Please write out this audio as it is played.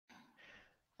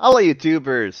Hello,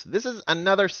 YouTubers. This is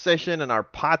another session in our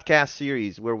podcast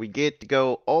series where we get to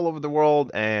go all over the world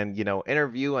and,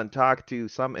 interview and talk to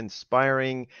some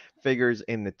inspiring figures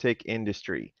in the tech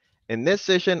industry. In this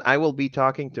session, I will be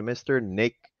talking to Mr.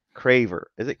 Nick Craver.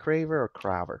 Is it Craver or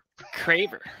Craver?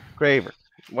 Craver, Craver.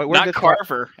 Where not did this start?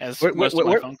 Carver, as Where, where, most of my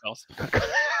where, phone calls.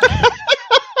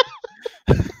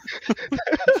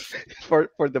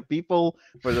 for the people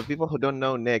who don't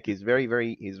know Nick, he's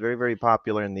very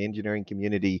popular in the engineering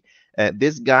community.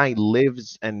 This guy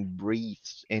lives and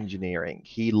breathes engineering.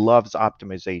 He loves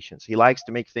optimizations. He likes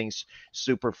to make things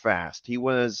super fast. He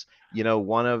was,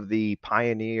 one of the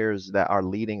pioneers that are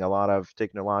leading a lot of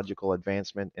technological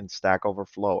advancement in Stack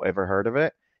Overflow. Ever heard of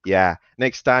it? Yeah.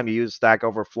 Next time you use Stack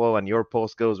Overflow and your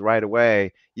post goes right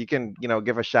away, you can,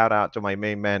 give a shout out to my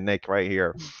main man Nick right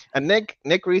here. And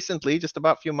Nick recently, just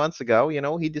about a few months ago,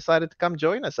 he decided to come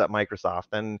join us at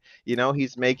Microsoft, and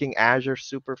he's making Azure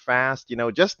super fast.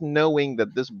 Just knowing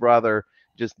that this brother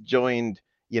just joined,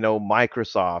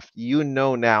 Microsoft,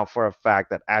 now for a fact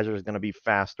that Azure is going to be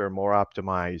faster, more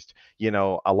optimized,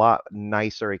 a lot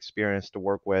nicer experience to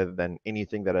work with than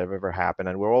anything that have ever happened.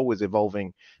 And we're always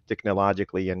evolving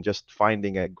technologically, and just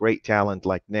finding a great talent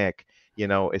like Nick,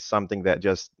 is something that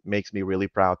just makes me really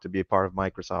proud to be a part of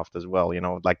Microsoft as well.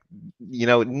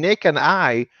 Nick and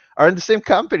I are in the same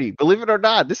company. Believe it or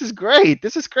not, this is great.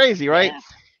 This is crazy, right?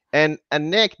 Yeah. And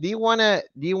Nick, do you wanna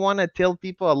tell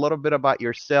people a little bit about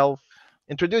yourself?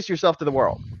 Introduce yourself to the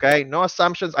world, okay? No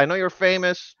assumptions. I know you're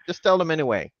famous. Just tell them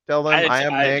anyway. Tell them I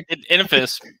am Nick.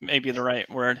 Infamous may be the right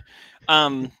word.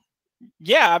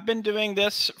 Yeah, I've been doing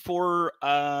this for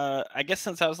I guess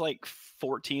since I was like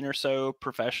 14 or so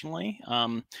professionally.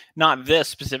 Not this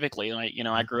specifically.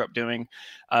 I grew up doing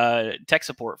tech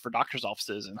support for doctors'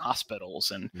 offices and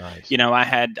hospitals, and Nice. I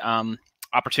had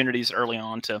opportunities early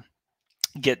on to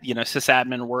get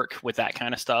sysadmin work with that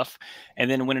kind of stuff, and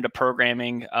then went into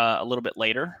programming a little bit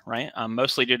later, right?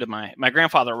 Mostly due to my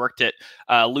grandfather worked at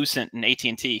Lucent and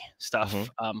AT&T stuff.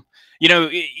 Things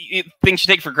you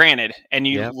take for granted, and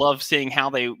you Yep. love seeing how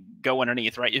they go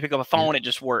underneath, right? You pick up a phone, it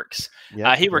just works.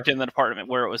 Yep. He worked in the department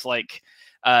where it was like,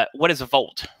 what is a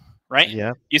volt, right?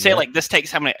 Yep. You say Yep. like, this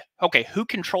takes how many? Okay, who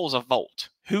controls a volt?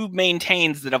 Who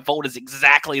maintains that a volt is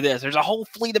exactly this? There's a whole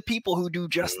fleet of people who do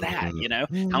just that.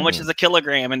 How much is a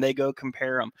kilogram? And they go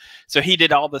compare them. So he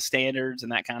did all the standards,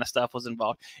 and that kind of stuff was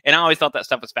involved. And I always thought that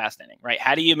stuff was fascinating, right?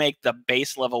 How do you make the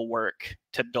base level work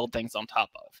to build things on top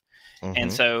of?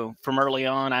 And so from early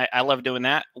on, I love doing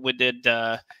that. We did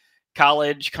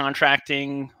college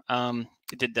contracting,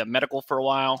 did the medical for a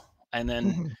while, and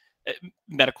then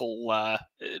medical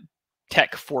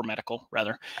tech for medical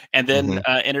rather, and then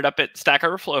ended up at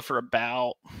Stackoverflow for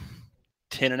about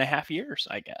 10.5 years,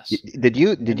 I guess.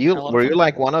 Were you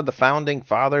like one of the founding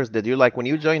fathers? Did you, like, when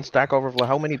you joined Stack Overflow,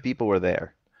 how many people were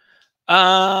there?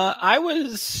 I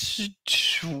was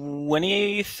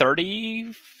 20,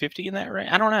 30, 50 in that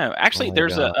range. I don't know. Actually,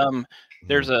 there's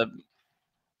a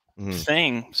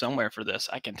thing somewhere for this.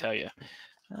 I can tell you.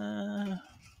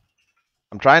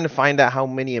 I'm trying to find out how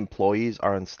many employees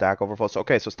are in Stack Overflow.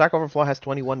 So Stack Overflow has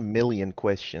 21 million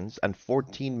questions and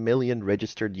 14 million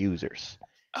registered users.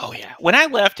 Oh yeah. When I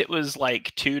left, it was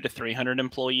like 200 to 300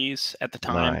 employees at the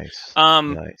time. Nice.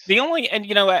 Nice. The only, and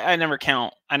I never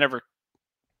count. I never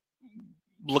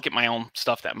look at my own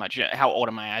stuff that much. How old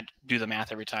am I? I do the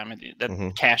math every time.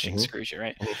 That caching screws you,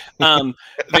 right? The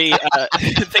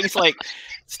things like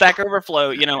Stack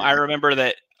Overflow. I remember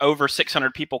that over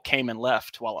 600 people came and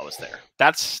left while I was there.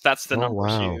 That's the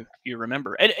numbers you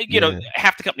remember. And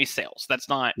half the company's sales. That's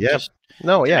not just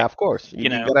of course.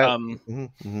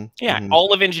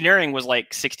 All of engineering was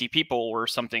like 60 people or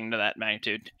something to that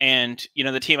magnitude. And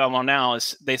the team I'm on now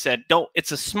they said,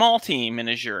 it's a small team in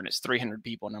Azure and it's 300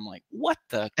 people. And I'm like, what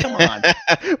the? Come on.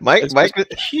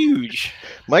 Huge.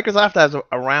 Microsoft has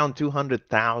around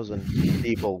 200,000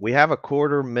 people. We have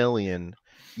 250,000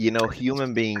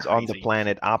 human beings on the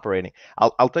planet operating.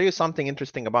 I'll tell you something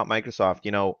interesting about Microsoft.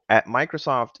 At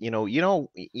Microsoft,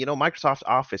 Microsoft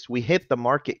Office, we hit the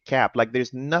market cap. Like,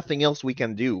 there's nothing else we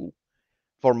can do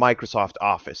for Microsoft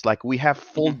Office. Like, we have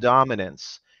full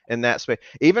dominance in that space.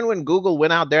 Even when Google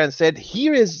went out there and said,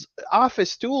 here is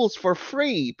Office tools for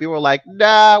free, people were like,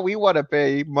 nah, we want to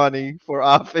pay money for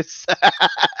Office.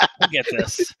 I get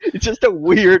this. It's just a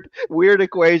weird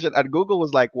equation. And Google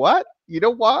was like, what? You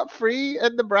don't want free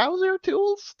in the browser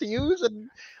tools to use? And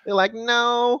they're like,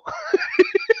 no.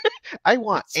 I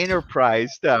want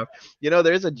enterprise stuff.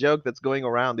 There's a joke that's going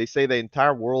around. They say the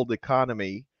entire world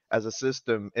economy as a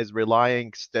system is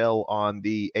relying still on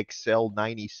the Excel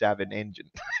 97 engine.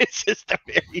 It's just a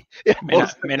very, yeah,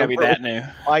 most of May the not be world that new.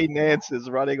 finance is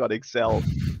running on Excel.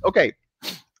 Okay,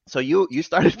 so you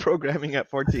started programming at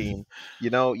 14.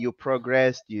 You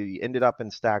progressed, you ended up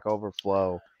in Stack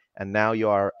Overflow, and now you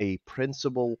are a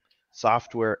principal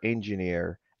software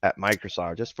engineer at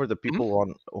Microsoft. Just for the Mhm. people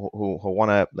on who want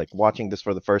to like watching this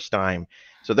for the first time,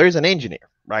 so there's an engineer,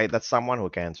 right? That's someone who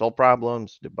can solve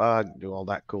problems, debug, do all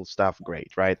that cool stuff.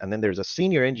 Great, right? And then there's a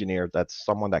senior engineer. That's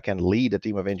someone that can lead a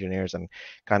team of engineers and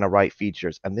kind of write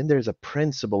features. And then there's a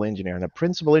principal engineer, and a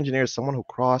principal engineer is someone who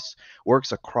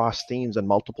works across teams and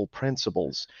multiple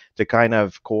principals to kind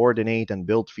of coordinate and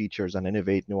build features and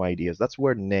innovate new ideas. That's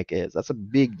where Nick is. That's a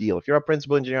big deal. If you're a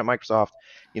principal engineer at Microsoft,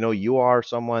 you are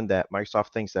someone that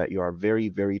Microsoft thinks that you are very,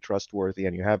 very trustworthy,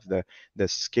 and you have the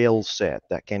skill set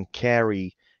that can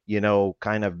carry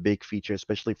kind of big features,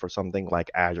 especially for something like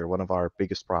Azure, one of our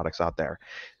biggest products out there.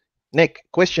 Nick,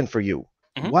 question for you.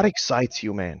 Mhm. What excites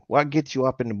you, man? What gets you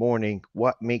up in the morning?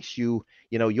 What makes you,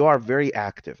 you are very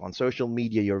active on social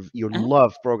media. You Mhm.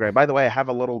 love programming. By the way, I have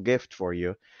a little gift for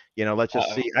you. Let's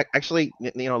just Uh-oh. see. Actually,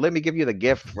 let me give you the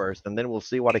gift first, and then we'll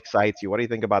see what excites you. What do you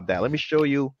think about that? Let me show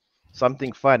you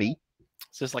something funny.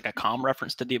 Is this like a com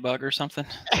reference to debug or something?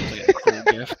 Seems like a cool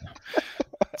gift.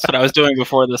 That's what I was doing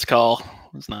before this call.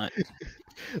 It's not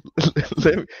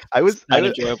I was I not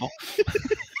was enjoyable.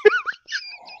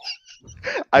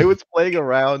 I was playing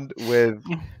around with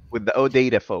the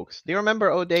OData folks. Do you remember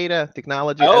OData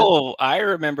technology? Oh, I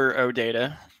remember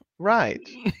OData. Right,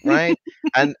 right.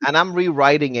 And I'm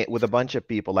rewriting it with a bunch of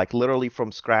people, like literally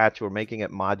from scratch. We're making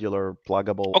it modular,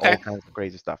 pluggable, Okay. all kinds of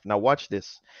crazy stuff. Now watch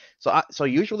this. So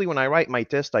usually when I write my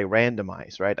test, I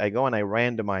randomize, right? I go and I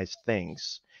randomize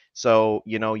things. So,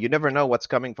 you never know what's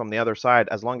coming from the other side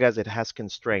as long as it has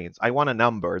constraints. I want a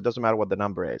number. It doesn't matter what the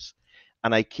number is.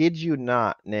 And I kid you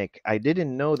not, Nick, I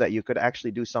didn't know that you could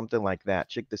actually do something like that.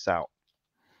 Check this out.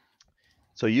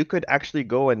 So you could actually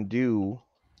go and do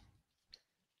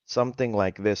something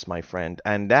like this, my friend.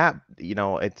 And that,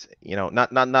 it's,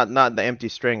 not the empty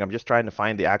string. I'm just trying to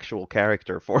find the actual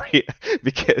character for you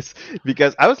because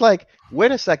I was like,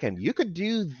 wait a second, you could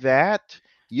do that.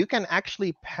 You can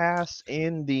actually pass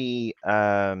in the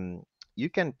you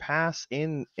can pass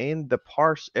in the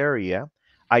parse area.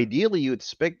 Ideally,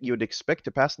 you'd expect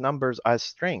to pass numbers as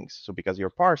strings, so because you're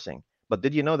parsing. But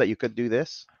did you know that you could do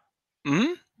this?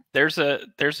 Hmm. There's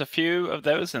a few of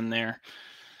those in there.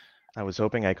 I was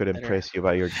hoping I could That are... impress you,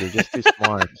 but you're just too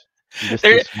smart. You're just too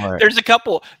There, smart. there's a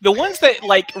couple. The ones that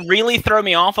like really throw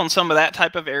me off on some of that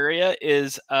type of area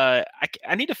is I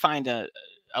need to find a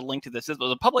link to this. It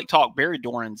was a public talk Barry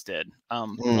Dorans did,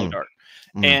 Blow Mm, Dart,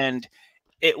 mm. and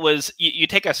it was you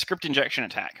take a script injection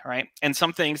attack, right? And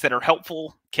some things that are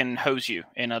helpful can hose you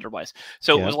in other ways.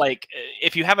 So it Yeah. was like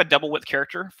if you have a double width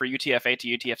character for UTF-8 to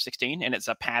UTF-16, and it's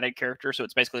a padded character, so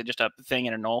it's basically just a thing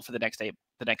and a null for the next 8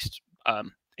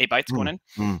 bytes going Mm, in,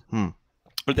 mm, mm.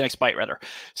 or the next byte rather.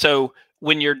 So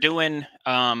when you're doing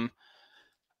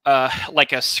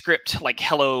like a script like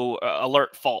hello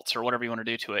alert false or whatever you want to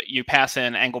do to it, you pass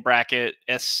in angle bracket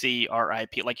script,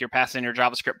 like you're passing in your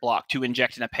JavaScript block to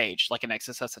inject in a page like an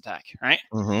XSS attack, right?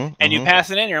 Mhm, And you mhm. pass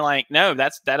it in, you're like, no,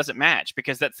 that doesn't match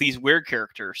because that's these weird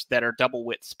characters that are double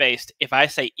width spaced. If I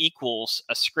say equals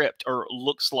a script or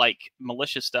looks like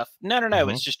malicious stuff, no,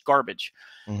 Mhm, it's just garbage.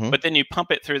 mhm. But then you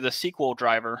pump it through the SQL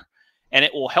driver, and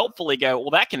it will helpfully go, well,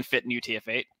 that can fit in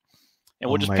UTF-8, and Oh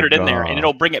we'll just my put it in there, and God.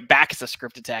 it'll bring it back as a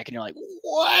script attack, and you're like,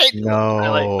 what?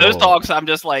 Like those No. talks, I'm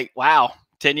just like, wow,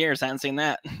 10 years, I haven't seen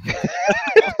that.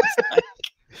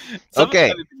 Some of Okay,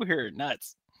 the people here are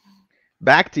nuts.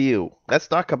 back to you. Let's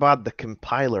talk about the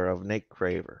compiler of Nick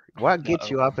Craver. What gets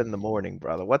Uh-oh. you up in the morning,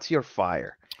 brother? What's your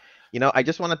fire? I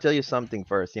just want to tell you something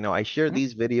first. I share Mhm.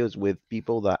 these videos with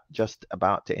people that just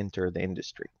about to enter the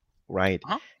industry, right?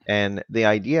 Uh-huh. And the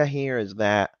idea here is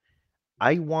that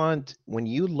I want when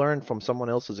you learn from someone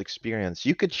else's experience,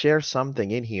 you could share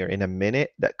something in here in a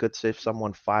minute that could save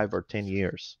someone 5 or 10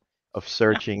 years of Yeah.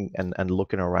 searching and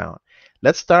looking around.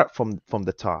 Let's start from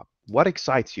the top. What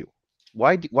excites you?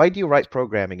 Why do you write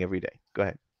programming every day? Go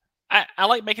ahead. I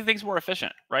like making things more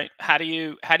efficient, right? How do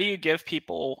you give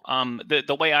people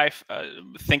the way I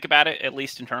think about it, at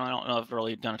least internally? I don't know if I've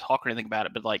really done a talk or anything about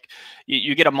it, but like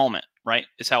you get a moment, right?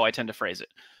 Is how I tend to phrase it.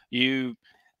 You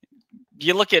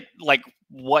you look at like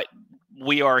what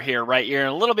we are here, right? You're in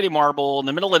a little bitty marble in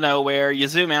the middle of nowhere. You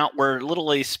zoom out, we're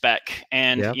literally speck,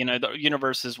 and Yeah, the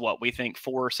universe is what we think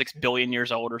 4 or 6 billion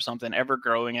years old or something, ever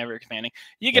growing, ever expanding.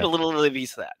 You get yeah, a little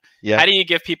piece of that. yeah. How do you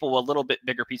give people a little bit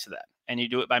bigger piece of that? And you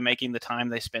do it by making the time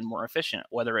they spend more efficient,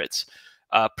 whether it's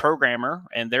a programmer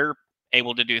and their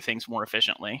able to do things more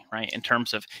efficiently, right, in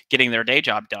terms of getting their day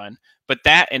job done. But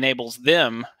that enables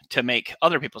them to make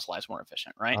other people's lives more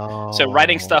efficient, right? So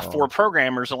writing stuff for Oh,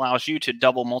 programmers allows you to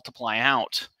double multiply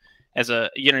out as a,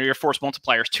 your force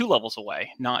multiplier is 2 levels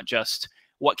away, not just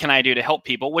what can I do to help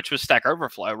people, which was Stack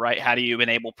Overflow, right? How do you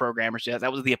enable programmers? Yeah,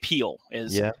 that was the appeal,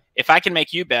 is yeah, if I can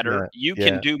make you better, yeah, you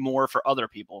can yeah, do more for other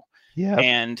people. yep,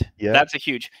 And yep. that's a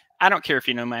huge, I don't care if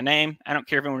you know my name. I don't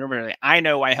care if you remember anything. I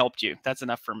know I helped you. That's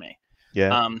enough for me.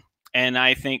 Yeah. And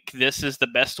I think this is the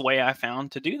best way I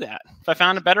found to do that. If I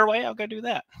found a better way, I'll go do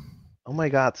that. Oh my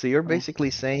God. So you're So,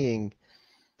 basically saying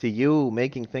to you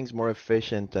making things more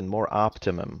efficient and more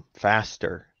optimum,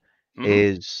 faster mhm.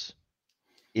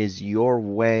 is your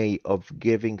way of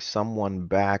giving someone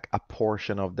back a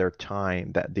portion of their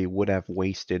time that they would have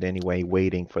wasted anyway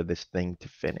waiting for this thing to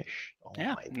finish. Oh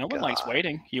Yeah, my no one likes God.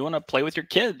 waiting. You want to play with your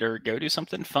kid or go do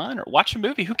something fun or watch a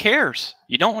movie. Who cares?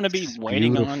 You don't want to be It's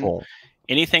waiting on beautiful.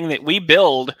 anything that we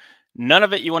build. None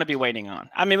of it you want to be waiting on.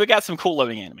 I mean, we got some cool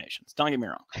loading animations. Don't get me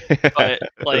wrong. But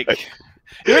like,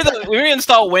 when we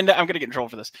install Windows, I'm gonna get in trouble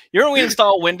for this. You remember when we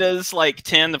install Windows like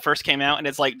 10, the first came out, and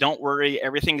it's like, don't worry,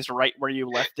 everything's right where you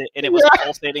left it, and it was Yeah,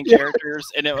 pulsating yeah. characters,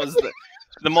 and it was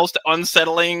the most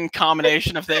unsettling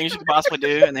combination of things you could possibly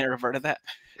do, and they reverted that.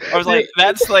 I was Yeah. like,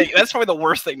 that's probably the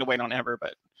worst thing to wait on ever.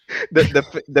 But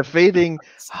The fading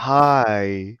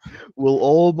high, we're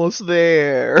almost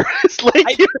there. It's like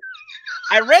I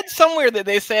I read somewhere that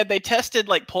they said they tested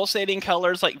like pulsating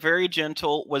colors, like very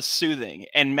gentle was soothing,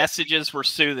 and messages were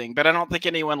soothing. But I don't think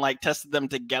anyone like tested them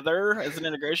together as an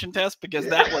integration test, because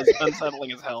that was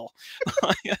unsettling as hell.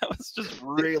 That was just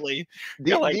really, do,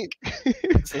 you're do, like, you-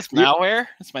 is this do, malware?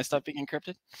 Is my stuff being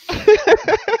encrypted?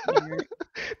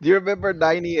 do you remember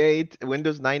 98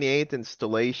 Windows 98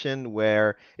 installation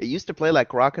where it used to play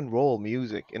like rock and roll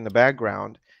music in the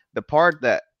background? The part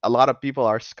that a lot of people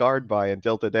are scarred by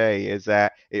until today is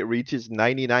that it reaches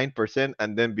 99%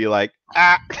 and then be like,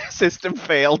 ah, system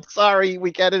failed. Sorry,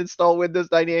 we can't install Windows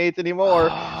 98 anymore.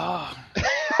 Oh,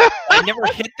 I never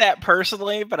hit that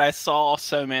personally, but I saw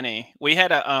so many. We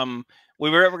had we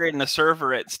were upgrading the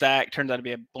server at Stack. Turned out to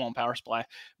be a blown power supply.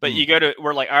 But Hmm.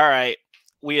 we're like, all right,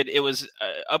 it was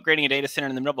upgrading a data center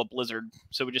in the middle of a blizzard,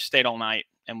 so we just stayed all night,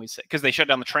 and we said, because they shut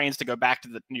down the trains to go back to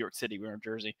the New York City. We were in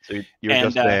Jersey, So you're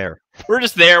and just there. we're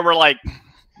just there. We're like,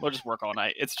 we'll just work all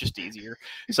night. It's just easier.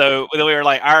 So then we were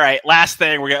like, all right, last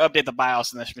thing, we're gonna update the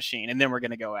BIOS in this machine, and then we're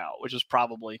gonna go out, which was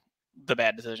probably the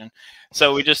bad decision.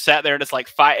 So we just sat there, and it's like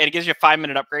it gives you a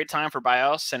 5-minute upgrade time for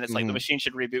BIOS, and it's like the Hmm. machine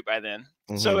should reboot by then.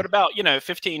 So Hmm. at about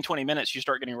 15, 20 minutes, you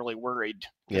start getting really worried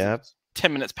because Yep. it's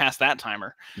 10 minutes past that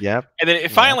timer. Yep. And then it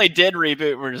Yep. finally did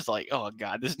reboot. We're just like, oh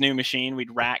God, this new machine,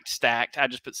 we'd racked, stacked. I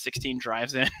just put 16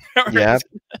 drives in. Yep.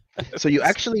 So you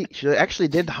actually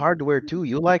did hardware too.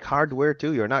 You like hardware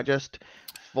too. You're not just Yeah.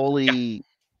 fully.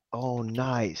 Oh,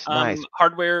 nice, nice.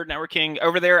 Hardware networking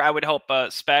over there. I would help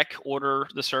spec order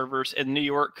the servers in New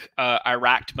York. I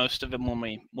racked most of them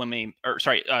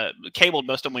cabled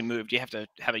most of them. We moved. You have to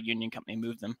have a union company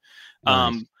move them.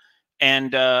 Nice.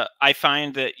 And I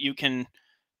find that you can.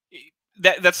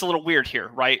 That's a little weird here,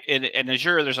 right? In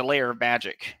Azure, there's a layer of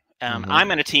magic. Hmm. I'm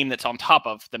in a team that's on top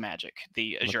of the magic.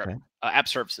 The Azure Okay. App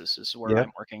Services is where Yep.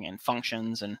 I'm working, in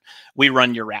functions, and we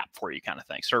run your app for you, kind of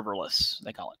thing. Serverless,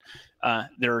 they call it.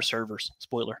 There are servers.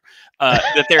 Spoiler.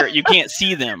 That you can't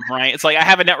see them, right? It's like I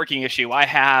have a networking issue. I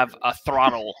have a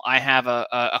throttle. I have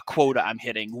a quota I'm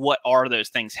hitting. What are those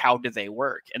things? How do they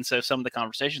work? And so some of the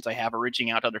conversations I have are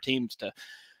reaching out to other teams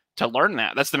to learn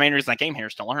that. That's the main reason I came here,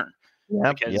 is to learn. Yep.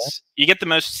 Yep. Because you get the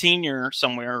most senior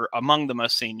somewhere, among the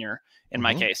most senior in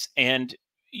my Hmm. case, and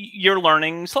your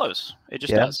learning slows. It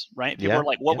just Yeah. does, right? People Yeah. are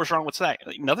like, what Yeah. was wrong with Stack?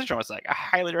 Like, nothing's wrong with Stack. I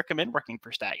highly recommend working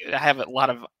for Stack. I have a lot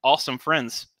of awesome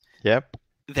friends Yep.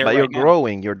 there But you're right now.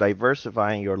 growing, you're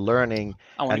diversifying, you're learning,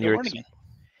 I want to and go you're learn again.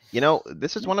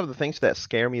 this is one of the things that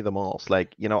scare me the most.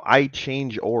 Like, I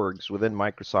change orgs within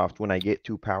Microsoft when I get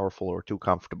too powerful or too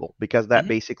comfortable, because that Mhm.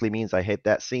 basically means I hit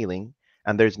that ceiling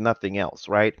and there's nothing else,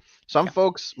 right? Some Yeah.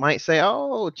 folks might say,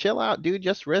 "Oh, chill out, dude,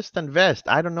 just rest and vest."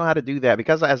 I don't know how to do that,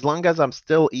 because as long as I'm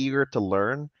still eager to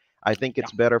learn, I think Yeah.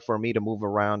 it's better for me to move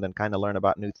around and kind of learn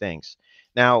about new things.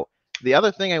 Now, the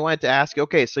other thing I wanted to ask,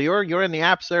 okay, so you're in the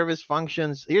app service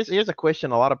functions. Here's a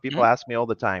question a lot of people Mhm. ask me all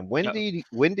the time. When do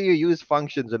you use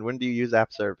functions and when do you use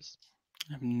app service?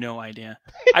 I have no idea.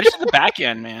 I just did the back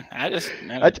end, man. I just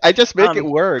know. I just make it Um,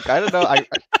 work. I don't know.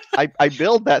 I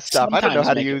build that stuff. I don't know sometimes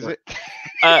how to make it use work. it.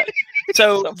 Uh,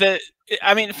 so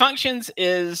So, functions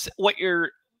is what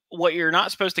you're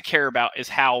not supposed to care about is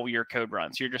how your code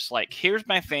runs. You're just like, here's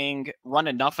my thing, run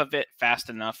enough of it fast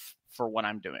enough for what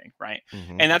I'm doing, right?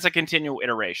 Mm-hmm. And that's a continual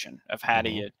iteration of how do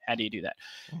you do that.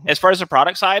 Mm-hmm. As far as the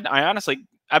product side, I honestly,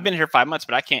 I've been here 5 months,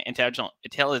 but I can't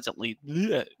intelligently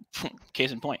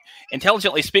case in point,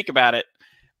 intelligently speak about it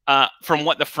from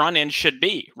what the front end should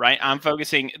be, right? I'm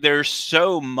focusing, there's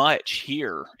so much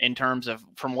here in terms of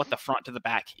from what the front to the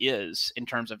back is in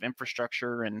terms of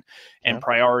infrastructure and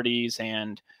priorities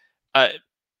and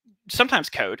sometimes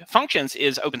code. Functions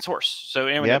is open source. So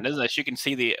anyone that knows this, you can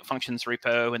see the functions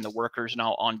repo and the workers and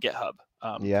all on GitHub.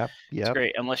 It's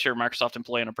great, unless you're a Microsoft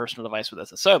employee on a personal device with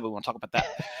SSO, but we won't talk about that.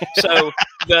 So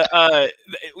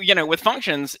with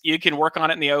functions, you can work on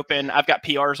it in the open. I've got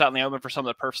PRs out in the open for some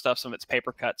of the perf stuff, some of it's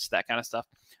paper cuts, that kind of stuff.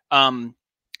 When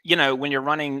you're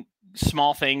running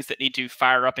small things that need to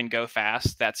fire up and go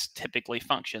fast, that's typically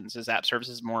functions. As app service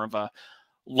is more of a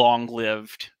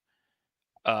long-lived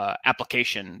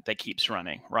application that keeps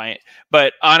running, right?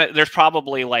 But on it, there's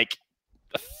probably like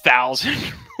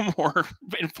 1,000 more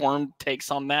informed takes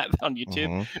on that on YouTube.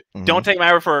 Mm-hmm. Don't take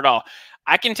my word for it all.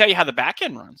 I can tell you how the back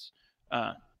end runs,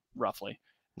 roughly.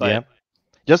 But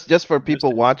just for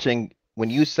people watching, when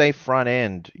you say front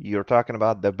end, you're talking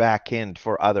about the back end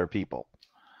for other people.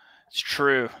 It's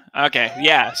true. Okay,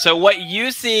 yeah. So what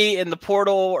you see in the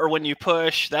portal or when you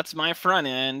push, that's my front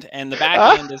end, and the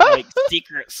back end is like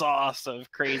secret sauce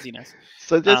of craziness.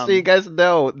 So just so you guys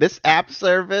know, this app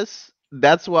service,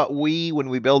 that's what when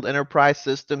we build enterprise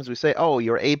systems, we say, oh,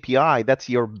 your API, that's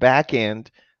your back end.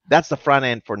 That's the front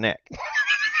end for Nick.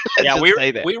 Yeah, we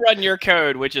run your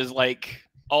code, which is like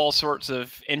all sorts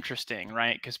of interesting,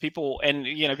 right? Because people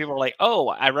are like, oh,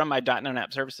 I run my .NET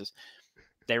app services.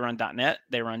 They run .NET,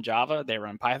 they run Java, they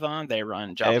run Python, they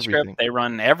run JavaScript, they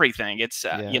run everything. It's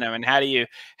and how do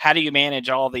you manage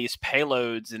all these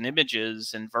payloads and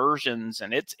images and versions?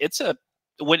 And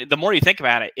the more you think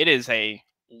about it, it is a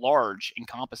large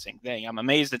encompassing thing. I'm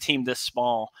amazed a team this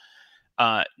small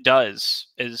does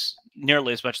is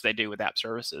nearly as much as they do with app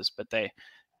services, but they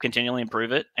continually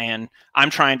improve it. And I'm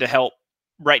trying to help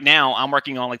right now. I'm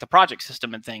working on like the project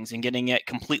system and things and getting it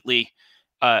completely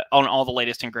on all the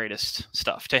latest and greatest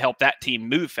stuff to help that team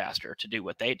move faster to do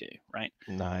what they do. Right.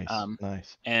 Nice.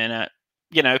 Nice. And,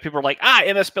 people are like,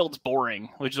 MS Build's boring,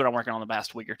 which is what I'm working on the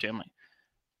past week or two. I'm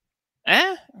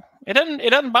like, it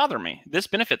doesn't bother me. This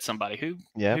benefits somebody who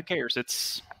cares.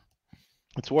 It's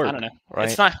work. I don't know.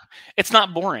 Right? It's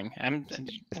not boring.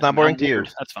 It's not boring to you.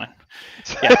 That's fine.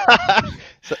 Yeah.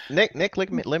 So Nick,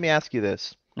 let me ask you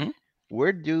this.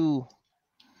 Mm-hmm.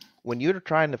 When you're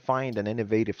trying to find an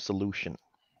innovative solution,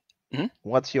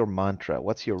 what's your mantra?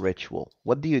 What's your ritual?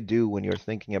 What do you do when you're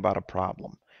thinking about a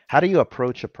problem? How do you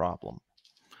approach a problem?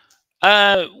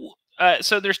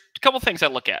 So there's a couple things I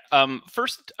look at.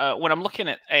 First, when I'm looking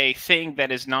at a thing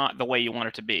that is not the way you want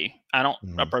it to be, I don't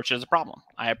approach it as a problem.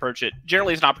 I approach it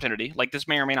generally as an opportunity. Like this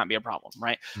may or may not be a problem,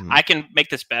 right? I can make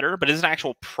this better, but is it an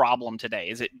actual problem today?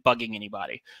 Is it bugging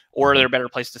anybody? Or are there a better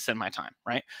place to spend my time,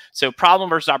 right? So problem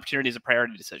versus opportunity is a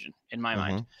priority decision in my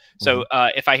mind. So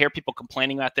if I hear people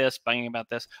complaining about this, bugging about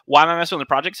this, why am I messing with the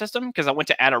project system? Because I went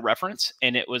to add a reference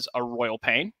and it was a royal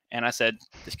pain. And I said,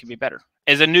 this could be better.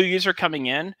 As a new user coming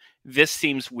in, this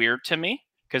seems weird to me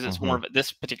because it's more of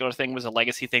this particular thing was a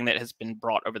legacy thing that has been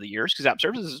brought over the years because app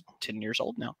services is 10 years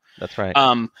old now. That's right.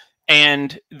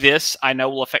 And this I know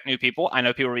will affect new people. I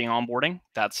know people are being onboarding.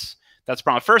 That's the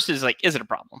problem. First is like, is it a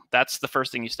problem? That's the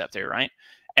first thing you step through, right?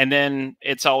 And then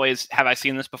it's always, have I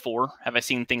seen this before? Have I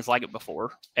seen things like it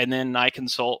before? And then I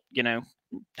consult,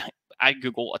 I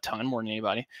Google a ton more than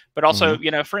anybody, but also,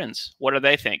 friends. What do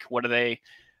they think? What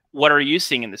are you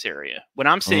seeing in this area? When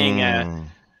I'm seeing,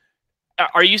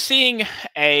 are you seeing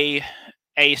a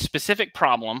specific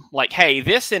problem? Like, hey,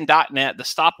 this in .NET, the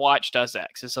stopwatch does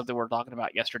X is something we were talking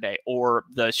about yesterday, or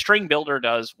the string builder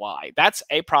does Y. That's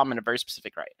a problem in a very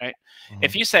specific way, right?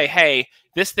 If you say, hey,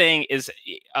 this thing is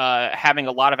having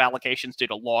a lot of allocations due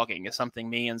to logging is something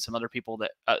me and some other people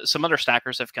that some other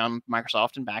stackers have come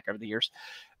Microsoft and back over the years,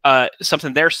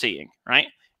 something they're seeing, right?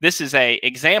 This is a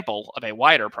example of a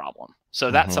wider problem. So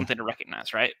that's something to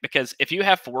recognize, right? Because if you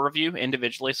have 4 of you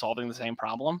individually solving the same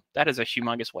problem, that is a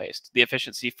humongous waste. The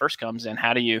efficiency first comes in,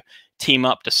 how do you team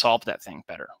up to solve that thing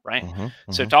better, right?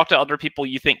 So talk to other people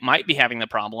you think might be having the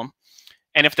problem.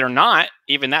 And if they're not,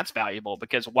 even that's valuable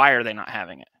because why are they not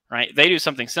having it, right? They do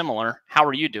something similar. How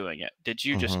are you doing it? Did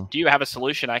you do you have a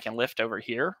solution I can lift over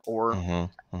here? Or,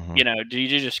 do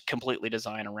you just completely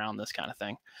design around this kind of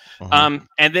thing?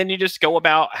 And then you just go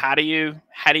about how do you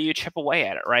chip away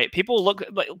at it, right? People look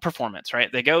at like performance,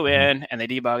 right? They go in and they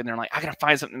debug and they're like, I got to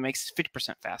find something that makes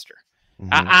 50% faster.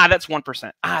 That's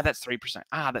 1%. That's 3%.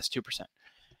 That's 2%.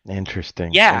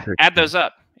 Interesting. Yeah. Add those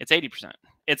up. It's 80%.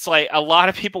 It's like a lot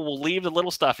of people will leave the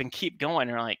little stuff and keep going.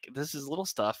 They're like, this is little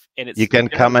stuff, and You it's can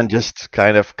come and just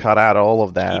kind of cut out all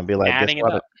of that keep and be like, guess adding it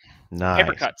what? up.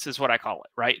 Paper Nice. cuts is what I call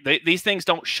it, right? These things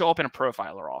don't show up in a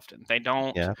profiler often. They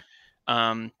don't. Yeah.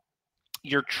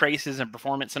 Your traces and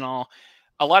performance and all.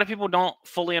 A lot of people don't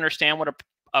fully understand what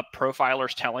a profiler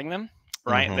is telling them,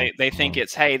 right? They think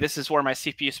it's, hey, this is where my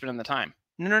CPU is spending the time.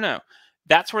 No.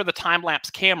 That's where the time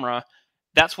lapse camera.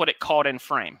 That's what it caught in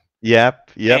frame.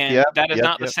 Yep. And that is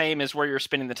not the same as where you're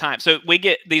spending the time. So we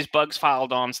get these bugs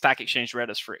filed on Stack Exchange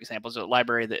Redis, for example, is a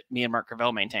library that me and Mark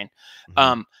Gravel maintain.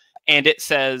 And it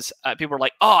says, people are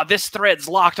like, oh, this thread's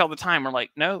locked all the time. We're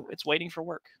like, no, it's waiting for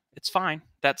work. It's fine.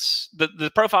 That's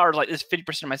the profiler is like, this is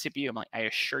 50% of my CPU. I'm like, I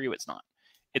assure you it's not.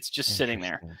 It's just sitting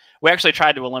there. We actually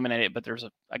tried to eliminate it, but there's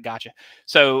a gotcha.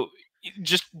 So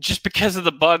just because of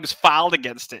the bugs filed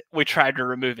against it, we tried to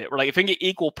remove it. We're like, if we can get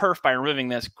equal perf by removing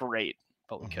this, great.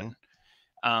 But we couldn't.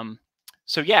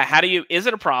 So yeah, is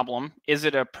it a problem? Is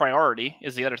it a priority?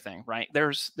 Is the other thing, right?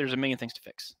 There's a million things to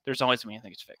fix. There's always a million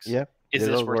things to fix. Yep. Is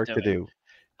this worth work to do?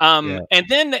 And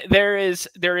then there is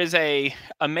a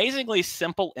amazingly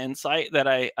simple insight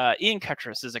that Ian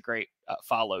Cuttress is a great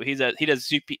follow. He does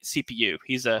CPU.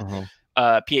 He's a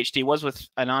PhD, was with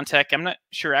Anantech. I'm not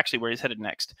sure actually where he's headed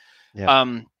next.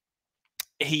 Yeah.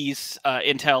 He's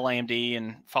Intel, AMD,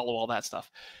 and follow all that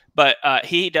stuff. But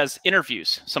he does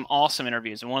interviews, some awesome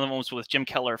interviews, and one of them was with Jim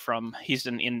Keller he's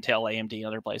in Intel, AMD, and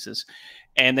other places.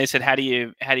 And they said, how do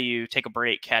you take a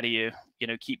break? How do you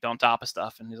keep on top of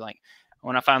stuff? And he's like,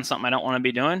 when I find something I don't want to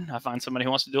be doing, I find somebody who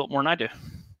wants to do it more than I do.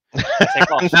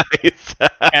 Take off. Nice.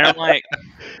 And I'm like,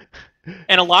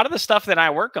 and a lot of the stuff that I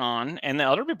work on and the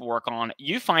other people work on,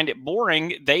 you find it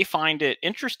boring. They find it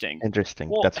interesting.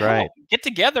 Well, that's right. Get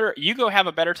together. You go have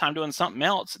a better time doing something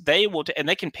else. They will, and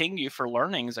they can ping you for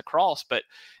learnings across, but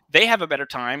they have a better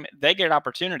time. They get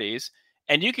opportunities,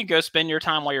 and you can go spend your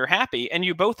time while you're happy, and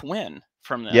you both win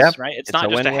from this, right? It's not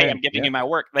just hey, I'm giving you my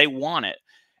work. They want it.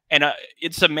 And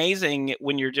it's amazing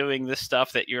when you're doing this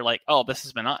stuff that you're like, oh, this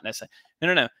is monotonous.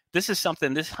 No. This is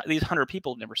something these 100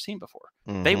 people have never seen before.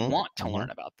 They want to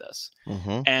learn about this.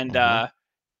 And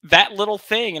that little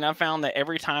thing, and I found that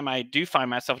every time I do find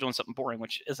myself doing something boring,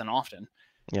 which isn't often,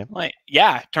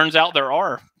 turns out there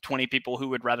are 20 people who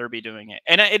would rather be doing it.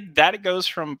 And it goes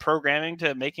from programming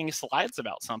to making slides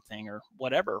about something or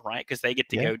whatever, right? Because they get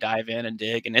to go dive in and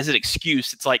dig. And as an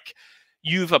excuse, it's like,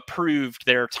 you've approved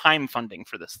their time funding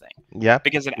for this thing. Yeah.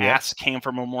 Because an ask came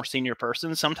from a more senior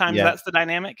person. Sometimes that's the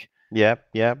dynamic. Yep.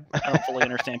 I don't fully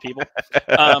understand people.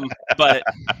 But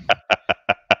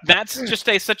that's just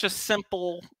such a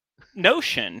simple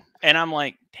notion. And I'm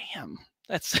like, damn,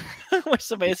 that's what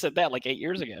somebody said that like 8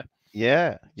 years ago.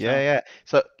 Yeah.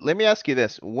 So let me ask you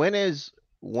this. When is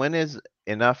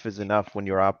enough is enough when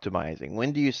you're optimizing?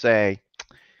 When do you say,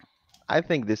 I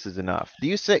think this is enough? Do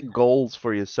you set goals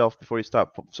for yourself before you start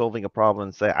solving a problem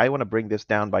and say, I want to bring this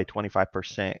down by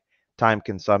 25% time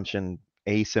consumption,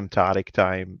 asymptotic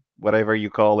time, whatever you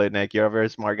call it, Nick? You're a very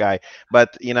smart guy.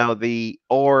 But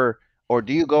or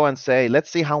do you go and say,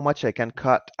 let's see how much I can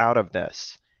cut out of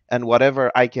this, and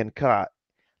whatever I can cut.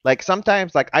 Like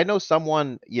sometimes, like I know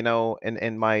someone,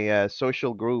 in my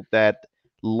social group that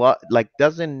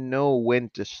doesn't know when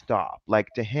to stop. Like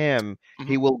to him,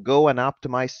 he will go and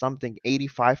optimize something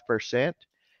 85%,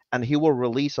 and he will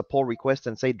release a pull request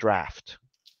and say draft.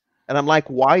 And I'm like,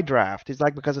 why draft? He's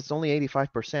like, because it's only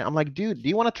 85%. I'm like, dude, do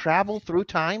you want to travel through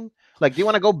time? Like, do you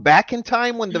want to go back in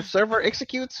time when the server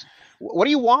executes? What do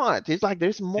you want? He's like,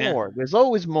 there's more. Yeah. There's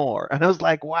always more. And I was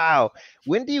like, wow.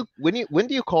 When do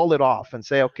you call it off and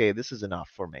say, okay, this is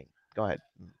enough for me? Go ahead.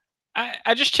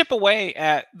 I just chip away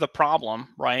at the problem,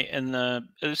 right? And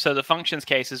so the functions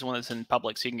case is one that's in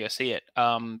public, so you can go see it.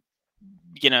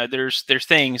 There's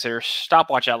things, there's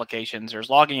stopwatch allocations, there's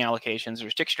logging allocations,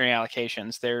 there's dictionary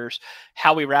allocations, there's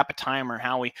how we wrap a timer,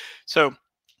 so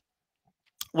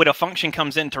when a function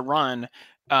comes in to run,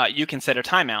 you can set a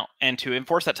timeout, and to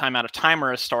enforce that timeout, a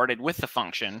timer is started with the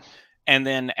function. And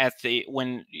then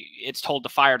when it's told to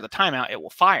fire the timeout, it will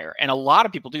fire. And a lot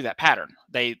of people do that pattern.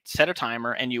 They set a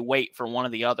timer and you wait for one or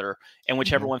the other. And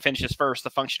whichever one finishes first, the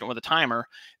function or the timer,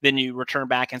 then you return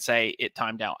back and say, it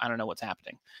timed out. I don't know what's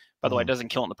happening. By the way, it doesn't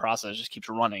kill it in the process. It just keeps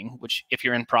running, which if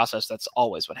you're in process, that's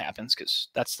always what happens because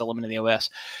that's the limit of the OS.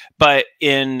 But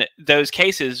in those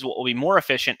cases, what will be more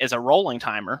efficient is a rolling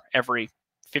timer every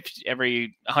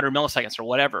 100 milliseconds or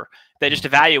whatever that just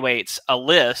evaluates a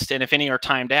list, and if any are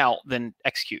timed out, then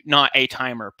execute, not a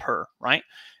timer per, right?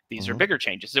 These are bigger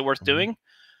changes. Is it worth doing?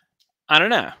 I don't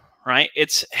know, right?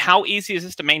 It's how easy is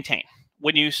this to maintain?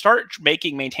 When you start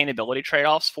making maintainability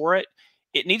trade-offs for it,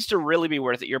 it needs to really be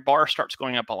worth it. Your bar starts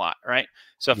going up a lot, right?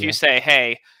 So if you Yeah. say,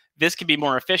 hey, this could be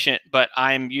more efficient, but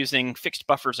I'm using fixed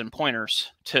buffers and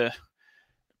pointers to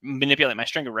manipulate my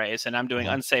string arrays, and I'm doing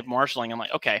Mhm. unsafe marshaling, I'm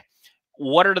like, okay,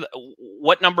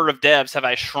 what number of devs have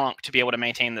I shrunk to be able to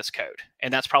maintain this code?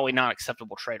 And that's probably not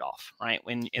acceptable trade-off, right?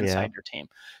 When Yeah. inside your team.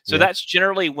 So Yep. that's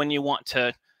generally when you want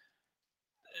to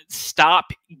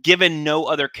stop, given no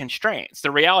other constraints.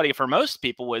 The reality for most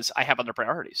people was I have other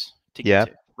priorities to get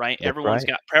to, Yep. right? That's Everyone's right.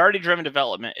 got priority driven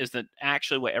development is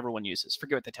actually what everyone uses.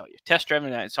 Forget what they tell you. Test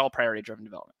driven, it's all priority driven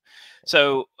development.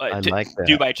 So I like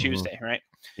do that. by Mhm. Tuesday, right?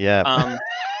 Yep.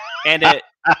 And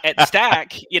at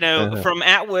Stack, Uh-huh. from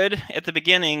Atwood at the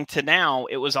beginning to now,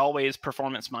 it was always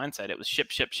performance mindset. It was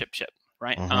ship, ship, ship, ship,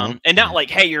 right? Mhm. And not Mhm. like,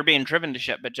 hey, you're being driven to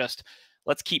ship, but just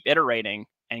let's keep iterating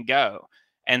and go.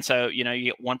 And so, you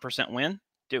get 1% win,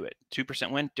 do it.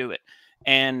 2% win, do it.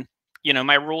 And,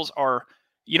 my rules are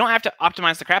you don't have to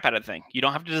optimize the crap out of the thing. You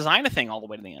don't have to design a thing all the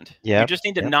way to the end. You Yep. just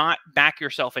need to Yep. not back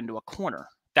yourself into a corner.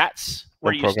 That's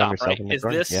where Don't you program stop, yourself right? in the Is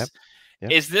corner. Yep. this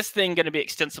Yep. is this thing going to be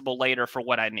extensible later for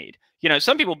what I need?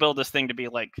 Some people build this thing to be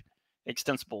like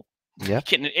extensible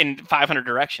Yep. in 500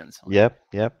 directions. Like, Yep.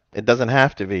 Yep. It doesn't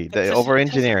have to be. The just over test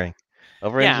it. engineering.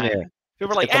 Over Yeah. engineering.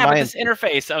 People were like, It's a but this mindset.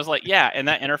 interface. I was like, yeah, and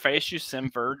that interface you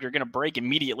simvered, you're gonna break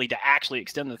immediately to actually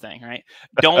extend the thing, right?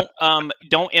 Don't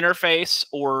interface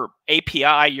or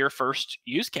API your first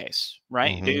use case,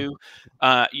 right? Mhm.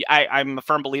 I'm a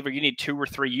firm believer you need 2 or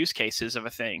 3 use cases of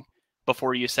a thing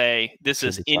before you say this To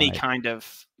is any decide. kind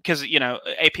of, because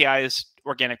APIs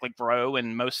organically grow,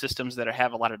 and most systems that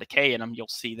have a lot of decay in them, you'll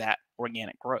see that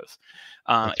organic growth.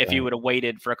 That's If you right. would have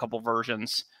waited for a couple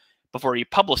versions before you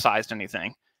publicized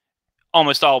anything,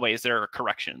 almost always there are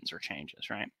corrections or changes,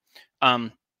 right?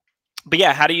 Um, but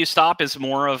yeah, how do you stop is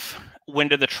more of when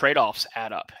do the trade-offs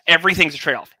add up? Everything's a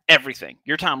trade-off. Everything.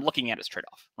 Your time looking at it's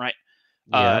trade-off, right?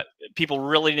 Uh, Yep. People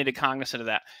really need to cognizant of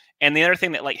that. And the other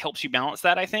thing that helps you balance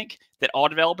that, I think, that all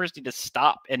developers need to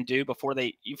stop and do before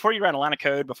you write a line of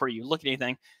code, before you look at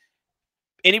anything,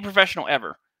 any professional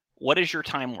ever, what is your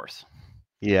time worth?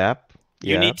 Yep.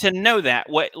 You Yep. need to know that,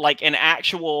 what like an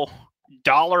actual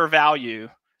dollar value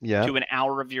Yep. to an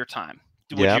hour of your time.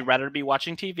 Would you Yep. rather be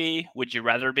watching TV? Would you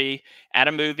rather be at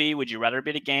a movie? Would you rather be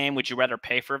at a game? Would you rather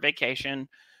pay for a vacation?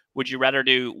 Would you rather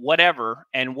do whatever?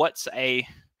 And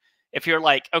if you're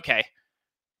like, okay,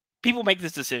 people make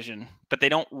this decision, but they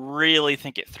don't really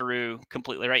think it through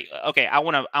completely, right? Okay, I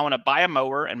want to buy a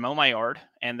mower and mow my yard,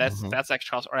 and Mhm. that's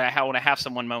extra cost, or I want to have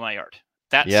someone mow my yard. Yep.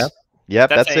 That's Yep.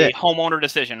 that's That's a it. homeowner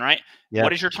decision, right? What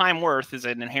Yep. is your time worth is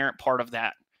an inherent part of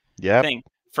that Yep. thing.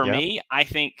 For Yep. me, I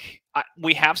think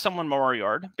we have someone mow our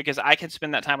yard because I can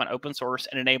spend that time on open source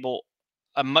and enable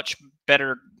a much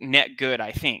better net good,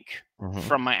 I think, Mhm.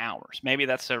 from my hours. Maybe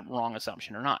that's a wrong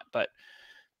assumption or not, but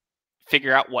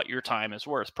figure out what your time is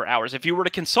worth per hours. If you were to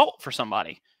consult for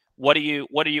somebody, what are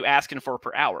you asking for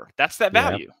per hour? That's that Yep.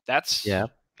 value. That's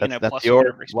Yep. That's plus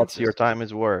whatever what's your expenses. time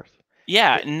is worth.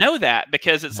 Yeah, It- know that,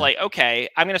 because it's yeah. like, okay,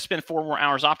 I'm going to spend 4 more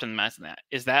hours optimizing that.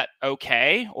 Is that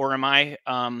okay, or am I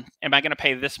going to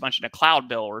pay this much in a cloud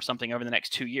bill or something over the next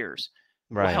 2 years?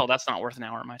 Well, Right. hell, that's not worth an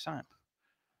hour of my time,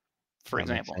 for That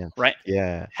makes example, sense. right?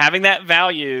 Yeah. Having that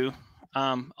value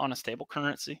on a stable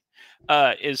currency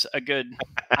is a good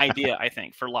idea, I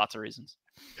think, for lots of reasons.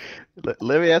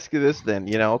 Let me ask you this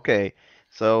then. Okay.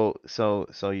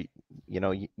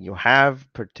 You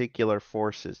have particular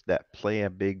forces that play a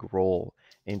big role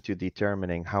into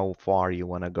determining how far you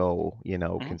want to go,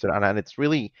 Mhm. consider and it's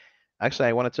really actually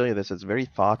I want to tell you this, it's very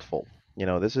thoughtful.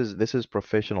 This is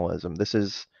professionalism. This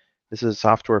is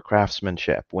software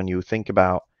craftsmanship when you think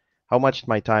about how much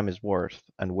my time is worth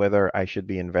and whether I should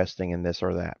be investing in this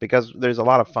or that. Because there's a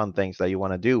lot of fun things that you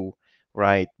want to do,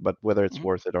 right? But whether it's Mhm.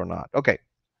 worth it or not. Okay.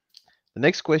 The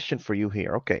next question for you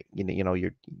here. Okay,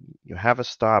 you have a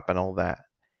stop and all that.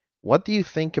 What do you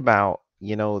think about,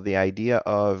 the idea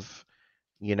of,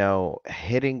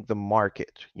 hitting the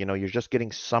market? You're just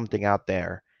getting something out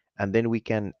there, and then we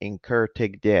can incur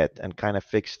take debt and kind of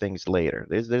fix things later.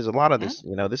 There's a lot of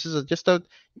Mhm. this, this is just a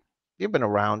you've been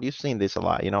around, you've seen this a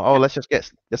lot, oh,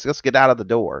 Yep. let's get out of the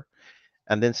door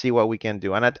and then see what we can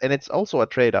do. And it's also a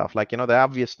trade-off. Like, the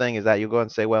obvious thing is that you go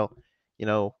and say, well, you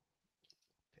know,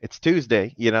 it's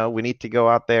Tuesday, we need to go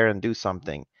out there and do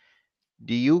something.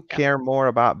 Do you Yep. care more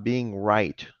about being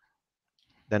right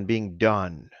than being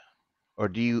done? Or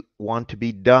do you want to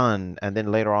be done and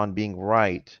then later on being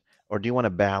right? Or do you want to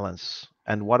balance?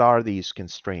 And what are these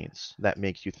constraints that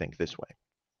makes you think this way?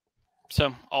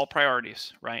 So all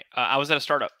priorities, right? I was at a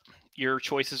startup. Your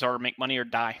choices are make money or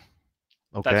die.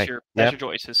 That's Okay. your Yep.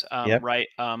 choices, Yep. right?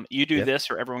 You do Yep. this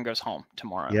or everyone goes home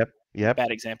tomorrow. Yep. Yep.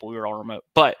 Bad example. We were all remote,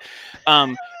 but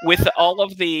with all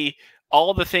of the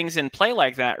things in play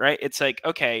like that, right? It's like,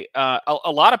 okay,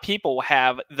 a lot of people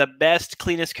have the best,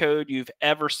 cleanest code you've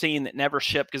ever seen that never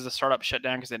shipped because the startup shut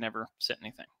down because they never sent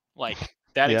anything. Like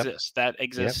that Yep. exists. That Yep.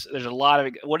 exists. There's a lot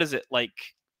of, what is it, like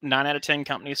 9 out of 10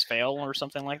 companies fail or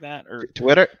something like that? Or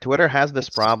Twitter has this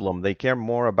it's problem. They care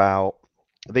more about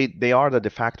they are the de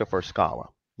facto for Scala.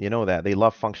 You know that. They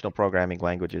love functional programming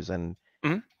languages, and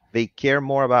Mhm. they care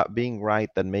more about being right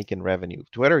than making revenue.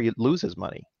 Twitter loses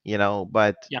money,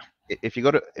 but Yeah. if you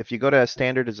go to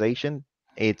standardization,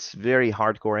 it's very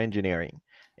hardcore engineering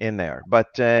in there. But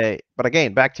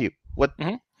again, back to you. What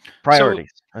Mhm. So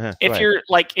priorities? Go ahead.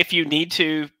 if you need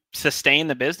to sustain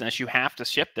the business, you have to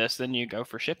ship this, then you go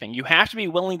for shipping. You have to be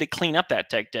willing to clean up that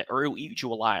tech debt or it'll eat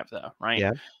you alive, though, right?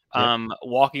 Yeah. Yep.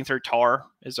 Walking through tar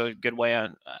is a good way,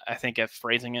 I think, of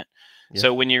phrasing it. Yep.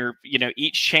 So when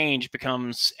each change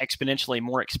becomes exponentially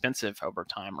more expensive over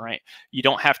time, right? You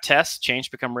don't have tests, change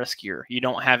become riskier. You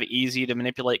don't have easy to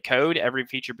manipulate code, every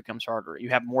feature becomes harder. You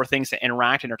have more things to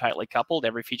interact and are tightly coupled,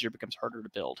 every feature becomes harder to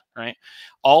build, right?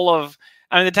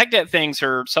 The tech debt things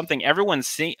are something everyone's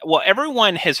seen. Well,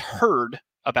 everyone has heard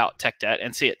about tech debt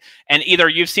and see it. And either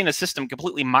you've seen a system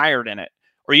completely mired in it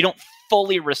or you don't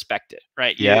fully respect it,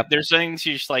 right? Yep. There's things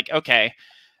you're just like, okay,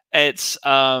 it's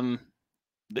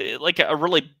like a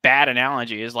really bad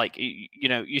analogy is like,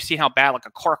 you see how bad like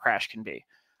a car crash can be.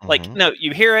 Like, Mhm. no,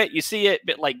 you hear it, you see it,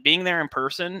 but like being there in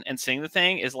person and seeing the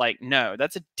thing is like, no,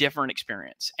 that's a different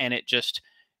experience. And it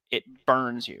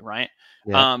burns you, right?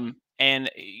 Yep.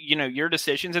 And your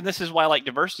decisions, and this is why like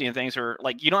diversity and things are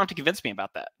like, you don't have to convince me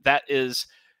about that. That is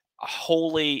a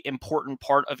wholly important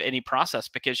part of any process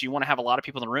because you want to have a lot of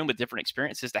people in the room with different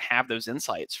experiences to have those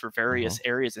insights for Mhm. various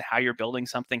areas of how you're building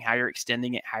something, how you're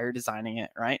extending it, how you're designing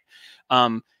it, right?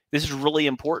 This is really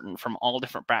important from all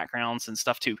different backgrounds and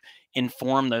stuff to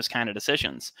inform those kind of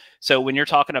decisions. So when you're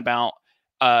talking about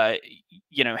uh,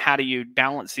 how do you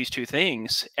balance these two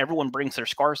things? Everyone brings their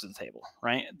scars to the table,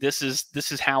 right? This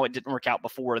is how it didn't work out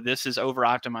before. This is over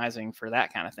optimizing for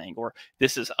that kind of thing, or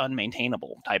this is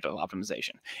unmaintainable type of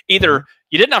optimization. Either Mhm.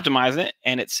 you didn't optimize it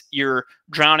and you're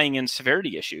drowning in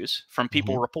severity issues from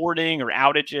people Mhm. reporting or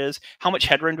outages. How much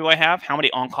headroom do I have? How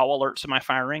many on-call alerts am I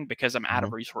firing because I'm out Mhm.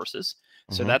 of resources?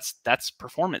 So Mhm. that's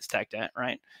performance tech debt,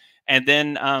 right? And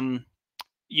then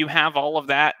you have all of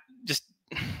that just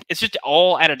it's just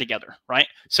all added together, right?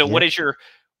 So Yep.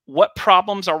 what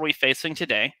problems are we facing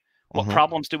today? What Mhm.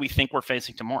 problems do we think we're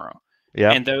facing tomorrow?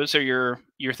 Yep. And those are your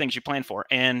things you plan for.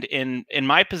 And in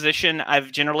my position,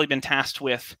 I've generally been tasked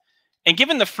with and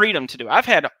given the freedom to do. I've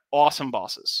had awesome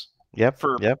bosses Yep.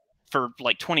 for Yep.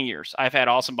 like 20 years. I've had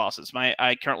awesome bosses.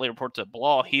 I currently report to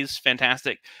Bilal. He's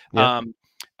fantastic. Yep. Um,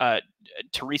 uh,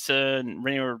 Teresa and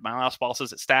Renee are my last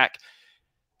bosses at Stack.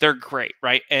 They're great,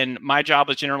 right? And my job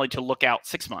is generally to look out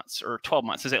 6 months or 12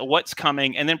 months, is it what's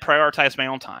coming, and then prioritize my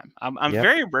own time. I'm Yep.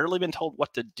 very rarely been told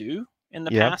what to do in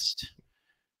the Yep. past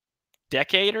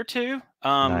decade or two.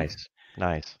 Nice.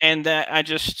 Nice. And that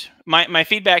my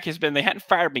feedback has been they hadn't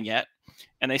fired me yet,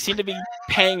 and they seem to be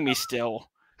paying me still.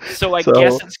 So I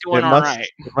guess So it's going all right.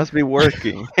 it must be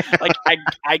working. Like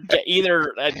I get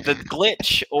either the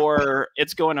glitch or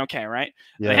it's going okay, right?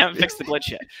 They Yep. haven't fixed the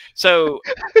glitch yet. So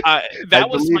I that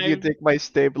was believe you my take my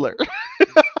stapler.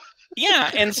 yeah,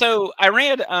 and so I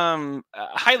read,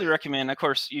 highly recommend. Of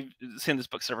course, you've seen this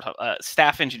book several times.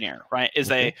 Staff Engineer, right, is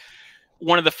Okay.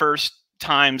 one of the first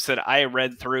times that I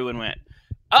read through and went,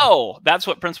 "Oh, that's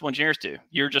what principal engineers do.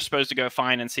 You're just supposed to go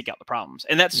find and seek out the problems."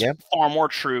 And that's Yep. far more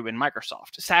true in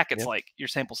Microsoft. SAC, it's Yep. like your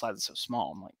sample size is so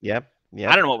small. I'm like, Yep. I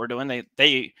Yep. don't know what we're doing.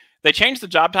 They changed the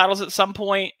job titles at some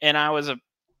point, and I was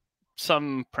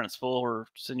some principal or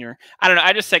senior. I don't know.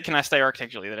 I just said, "Can I stay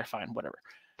architecturally?" They're fine, whatever.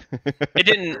 It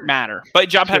didn't matter. But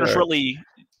job titles Sure. really,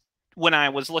 when I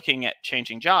was looking at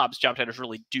changing jobs, job titles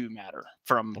really do matter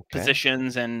from Okay.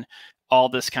 positions and all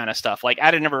this kind of stuff. Like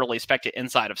I didn't never really expect it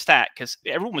inside of Stack because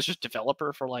everyone was just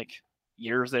developer for like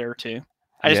years there too.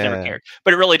 I just never Yeah. cared.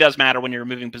 But it really does matter when you're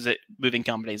moving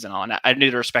companies and all. And I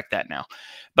need to respect that now.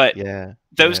 But Yeah.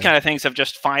 those Yeah. kind of things of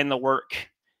just find the work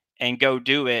and go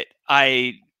do it.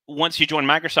 Once you join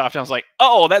Microsoft, I was like,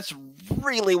 oh, that's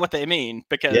really what they mean Yep.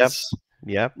 because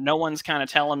Yep. no one's kind of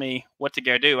telling me what to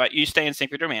go do. You stay in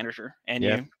sync with your manager and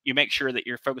Yep. you make sure that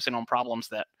you're focusing on problems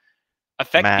that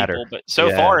affect Matter. people. But so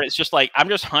Yeah. far, it's just like I'm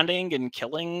just hunting and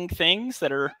killing things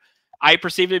that are I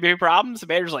perceive to be problems. The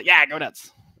manager's like, yeah, go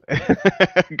nuts.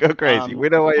 Go crazy. We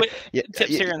know what. With Yeah.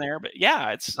 tips here and there, but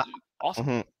yeah, it's awesome.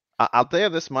 Mhm. I'll tell you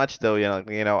this much though,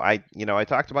 I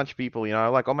talked to a bunch of people,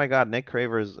 like, oh my God, Nick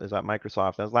Craver is at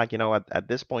Microsoft. I was like, at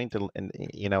this point,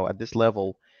 at this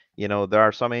level, There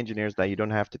are some engineers that you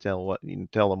don't have to tell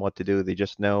them what to do. They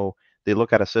just know. They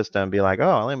look at a system and be like,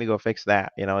 oh, let me go fix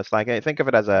that. It's like, I think of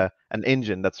it as an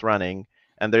engine that's running,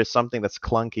 and there's something that's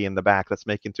clunky in the back that's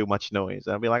making too much noise.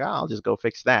 And I'll be like, oh, I'll just go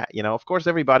fix that. Of course,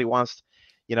 everybody wants,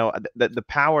 the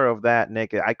power of that,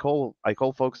 Nick. I call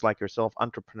folks like yourself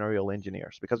entrepreneurial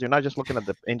engineers, because you're not just looking at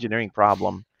the engineering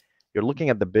problem, you're looking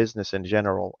at the business in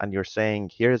general, and you're saying,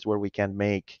 here's where we can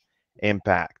make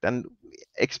impact. And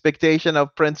expectation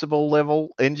of principal level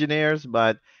engineers,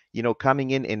 but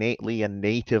coming in innately and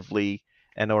natively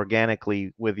and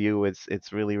organically with you,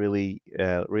 it's really, really,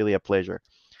 really a pleasure.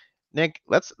 Nick,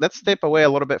 let's step away a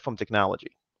little bit from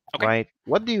technology, Okay. right?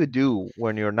 What do you do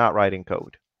when you're not writing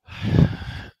code?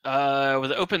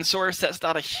 With open source, that's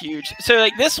not a huge. So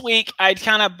like this week, I'd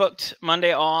kind of booked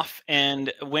Monday off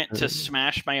and went to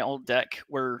smash my old deck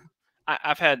where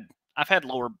I've had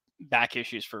lower back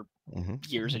issues for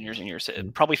years and years and years,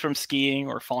 probably from skiing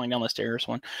or falling down the stairs.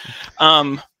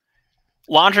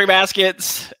 Laundry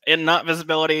baskets and nut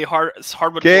visibility, hardwood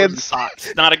floors and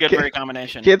socks. Not a good very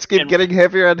combination. Kids keep getting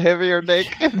heavier and heavier, Nick.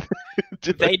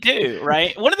 They do,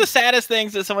 right? One of the saddest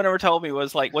things that someone ever told me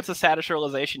was like, what's the saddest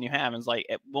realization you have? And it's like,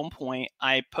 at one point,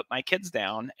 I put my kids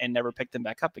down and never picked them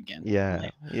back up again. Yeah,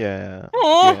 like, yeah.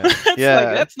 It's like,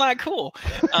 that's not cool.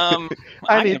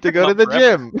 I need to go to the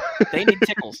gym. They need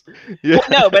tickles. Yeah.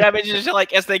 Well, no, but I mean, just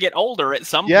like as they get older, at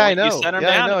some point, you set them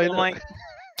down. And I'm like,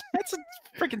 that's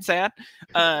freaking sad.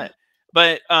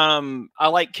 But I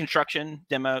like construction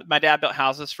demo. My dad built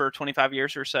houses for 25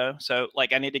 years or so. So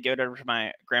like I need to go to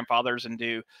my grandfather's and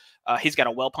do, he's got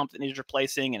a well pump that needs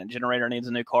replacing and a generator needs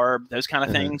a new carb, those kind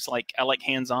of things. Like I like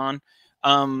hands-on.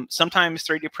 Sometimes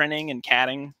 3D printing and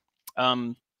CADing,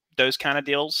 those kind of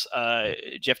deals.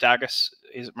 Jeff Dagas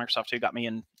is at Microsoft too, got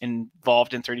me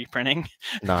involved in 3D printing.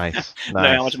 Nice. Know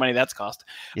how much money that's cost.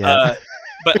 Yeah.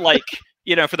 But like,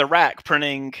 for the rack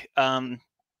printing,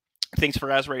 things for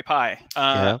Raspberry Pi.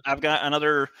 I've got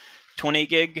another 20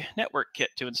 gig network kit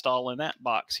to install in that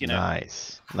box.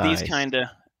 Nice. These kind of,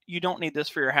 you don't need this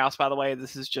for your house, by the way.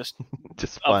 This is just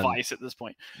fun. A vice at this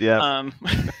point. Yeah.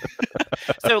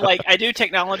 So like I do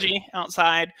technology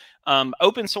outside,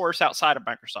 open source outside of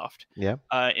Microsoft. Yeah.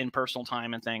 In personal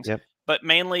time and things. Yep. But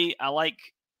mainly I like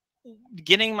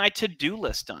getting my to-do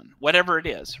list done, whatever it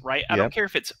is, right? I don't care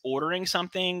if it's ordering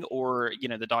something or,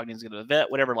 the dog needs to go to the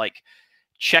vet, whatever, like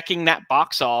checking that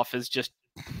box off is just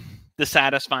the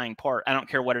satisfying part. I don't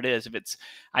care what it is. If it's,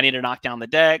 I need to knock down the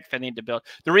deck, if I need to build.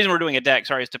 The reason we're doing a deck,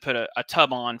 is to put a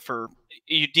tub on for,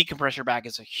 you decompress your back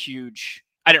is a huge,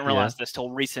 I didn't realize this till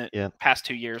recent past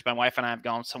 2 years. My wife and I have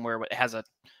gone somewhere where it has a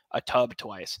tub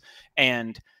twice.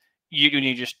 And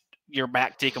you just, your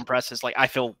back decompresses. Like I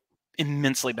feel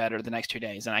immensely better the next 2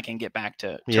 days and I can get back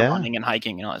to running and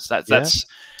hiking and all that. That's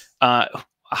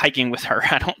hiking with her.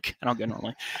 I don't go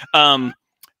normally.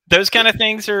 Those kind of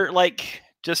things are like,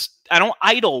 just, I don't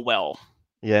idle well.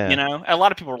 Yeah. A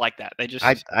lot of people are like that. They just,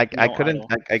 I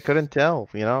couldn't tell,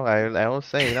 I always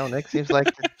say, Nick seems like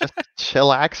just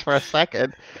chillax for a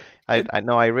second. I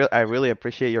know I really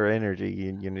appreciate your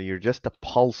energy. You're just a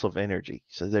pulse of energy.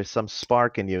 So there's some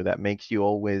spark in you that makes you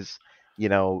always,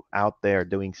 out there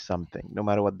doing something, no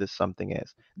matter what this something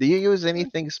is. Do you use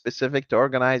anything specific to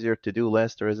organize your to-do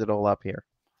list, or is it all up here?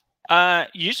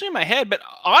 Usually in my head, but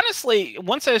honestly,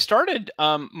 once I started,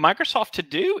 Microsoft To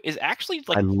Do is actually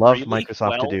like I love really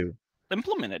Microsoft To Do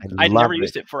implemented. I never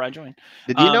used it before I joined.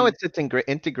 Did you know it's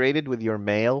integrated with your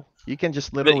mail? You can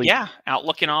just literally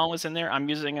Outlook and all is in there. I'm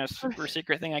using a super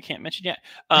secret thing I can't mention yet.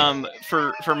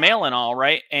 For mail and all,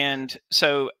 right? And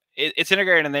so it's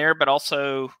integrated in there, but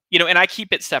also, and I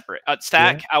keep it separate. At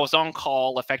Stack, I was on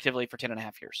call effectively for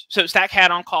 10.5 years. So Stack had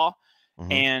on call,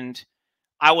 and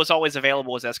I was always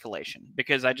available as escalation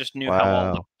because I just knew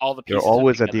how all the pieces. You're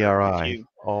always a DRI.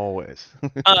 Always.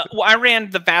 Well, I ran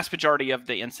the vast majority of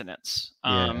the incidents.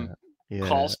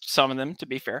 Caused some of them, to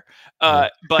be fair.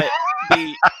 But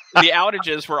the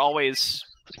outages were always,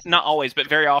 not always, but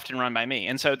very often run by me.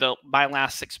 And so my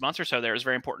last 6 months or so there was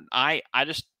very important. I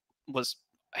just was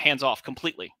hands off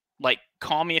completely. Like,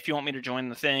 call me if you want me to join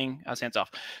the thing. I was hands off.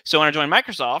 So when I joined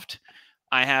Microsoft,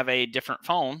 I have a different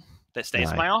phone that stays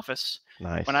in my office.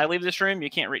 Nice. When I leave this room, you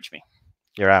can't reach me.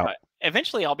 You're out.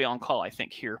 Eventually, I'll be on call, I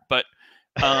think, here. But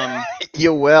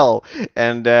you will.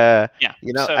 And I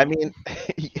mean,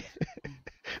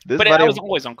 but I was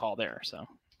always on call there. So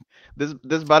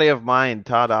this buddy of mine,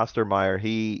 Todd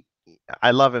Ostermeyer,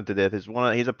 I love him to death.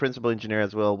 He's a principal engineer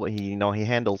as well. But he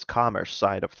handles commerce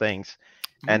side of things,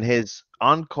 and his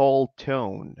on-call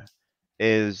tone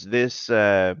is this.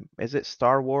 Is it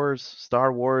Star Wars?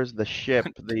 Star Wars, the ship,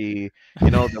 the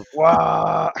the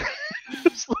wow.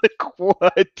 It's like,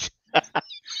 what?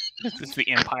 This is the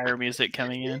Empire music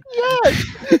coming in. Yes.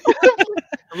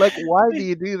 Like, why do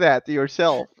you do that to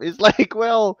yourself? It's like,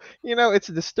 well, it's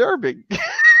disturbing.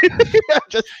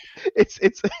 Just, it's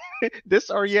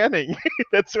disorienting.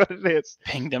 That's what it is.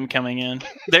 Pingdom coming in.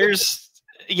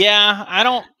 Yeah,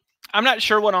 I'm not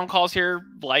sure what on calls here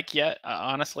like yet.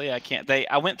 Honestly, I can't.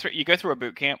 I went through. You go through a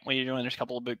boot camp when you're doing. There's a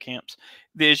couple of boot camps.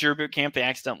 There's your boot camp. They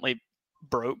accidentally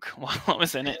broke while I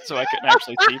was in it, so I couldn't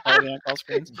actually see part of the on-call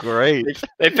screens. Great.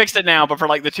 They fixed it now, but for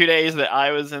like the 2 days that I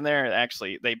was in there,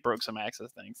 actually they broke some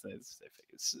access things.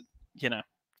 It's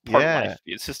part of life.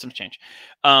 Systems change.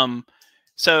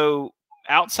 So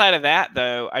outside of that,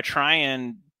 though, I try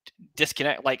and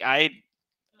disconnect. Like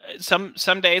some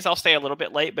days I'll stay a little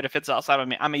bit late, but if it's outside of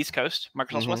me, I'm East Coast,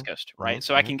 Microsoft's West Coast, right?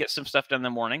 So I can get some stuff done in the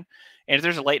morning. And if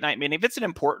there's a late night meeting, if it's an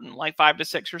important, like 5 to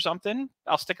 6 or something,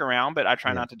 I'll stick around, but I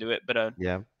try not to do it, but a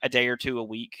day or two a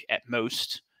week at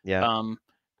most. Yeah.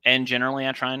 And generally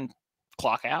I try and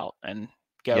clock out and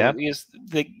go. Because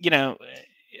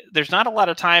there's not a lot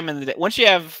of time in the day. Once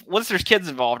there's kids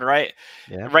involved, right?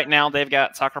 Yeah. Right now they've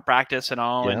got soccer practice and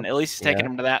all, and at least it's taken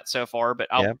them to that so far. But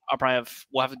I'll probably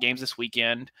we'll have games this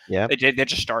weekend. Yeah. They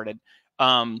just started.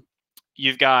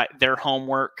 You've got their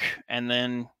homework, and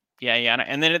then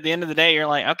and then at the end of the day, you're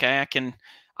like, okay,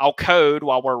 I'll code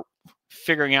while we're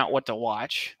figuring out what to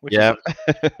watch. Which is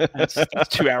that's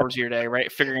 2 hours of your day,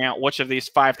 right? Figuring out which of these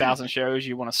 5,000 shows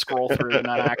you want to scroll through and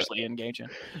not actually engage in.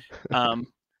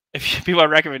 If people have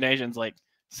recommendations, like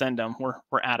send them.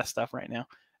 We're out of stuff right now.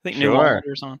 I think New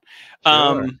Order's on.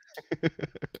 How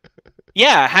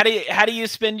do you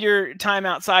spend your time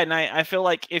outside? And I feel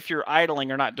like if you're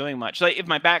idling or not doing much, like if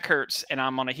my back hurts and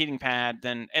I'm on a heating pad,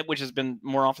 then which has been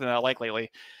more often than I like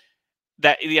lately,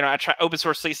 that I try open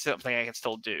source sleep something I can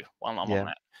still do while I'm on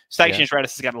that. Stack Exchange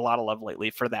Redis has got a lot of love lately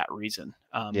for that reason.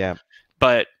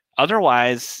 But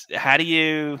otherwise, how do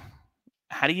you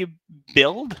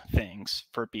build things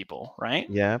for people, right?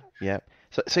 Yeah.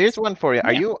 So here's one for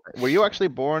you. Were you actually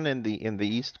born in the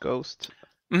East Coast?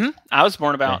 I was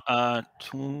born about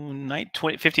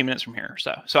 15 minutes from here.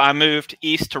 So I moved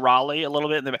east to Raleigh a little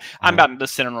bit. I'm about in the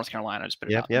center of North Carolina, just put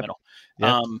it out in the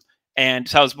middle. And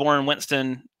so I was born in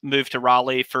Winston, moved to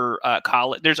Raleigh for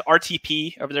college. There's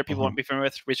RTP over there. People won't be familiar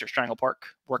with Research Triangle Park.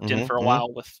 Worked in for a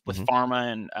while with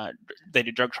pharma, and they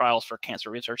do drug trials for cancer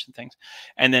research and things.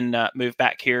 And then moved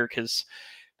back here because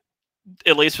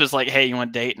Elise was like, "Hey, you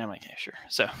want to date?" And I'm like, "Yeah, sure."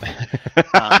 So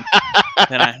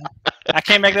then I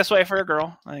came back this way for a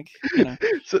girl. Like,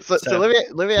 So let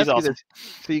me ask you this.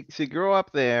 So you grew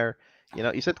up there.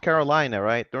 You said Carolina,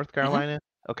 right? North Carolina.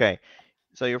 Okay.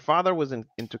 So your father was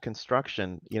into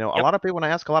construction. A lot of people, when I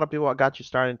ask a lot of people what got you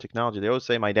started in technology, they always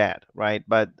say my dad, right?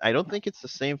 But I don't think it's the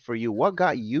same for you. What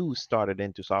got you started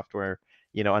into software,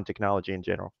 and technology in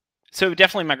general? So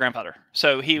definitely my grandfather.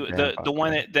 So the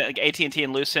one at AT&T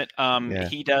and Lucent,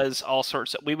 he does all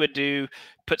sorts of, we would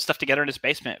put stuff together in his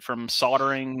basement, from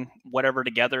soldering whatever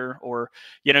together, or,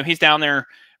 he's down there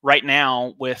right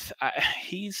now with,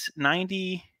 he's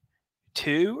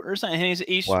 92 or something. And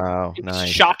he's nice.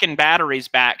 shocking batteries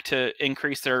back to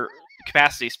increase their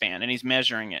capacity span, and he's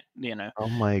measuring it, oh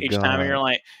my each God. time. And you're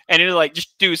like, and he's like,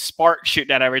 just do spark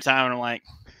shooting at every time. And I'm like,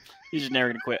 he's just never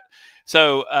going to quit.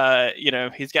 So,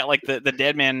 he's got like the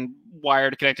dead man wire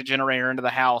to connect a generator into the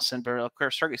house, and of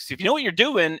course, if you know what you're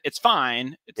doing, it's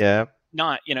fine. It's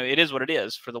not, it is what it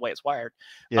is for the way it's wired.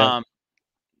 Not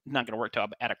going to work till I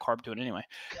add a carb to it anyway.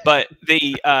 But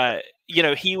he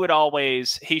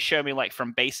showed me like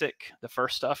from basic, the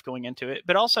first stuff going into it,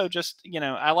 but also just,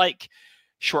 I like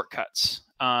shortcuts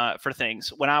for things.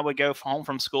 When I would go home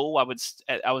from school, I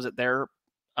was at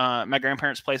my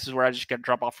grandparents' places where I just got to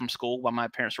drop off from school while my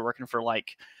parents were working for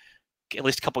like at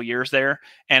least a couple years there.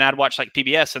 And I'd watch like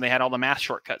PBS, and they had all the math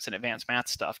shortcuts and advanced math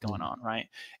stuff going on. Right.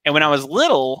 And when I was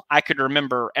little, I could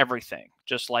remember everything.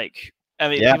 Just like,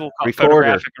 people call it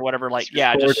photographic or whatever. Like,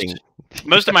 just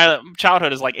most of my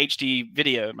childhood is like HD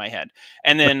video in my head.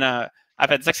 And then I've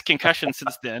had 6 concussions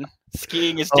since then.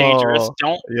 Skiing is dangerous.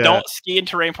 Don't ski in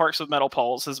terrain parks with metal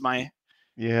poles is my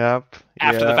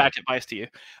after the fact advice to you.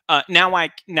 Now I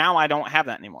don't have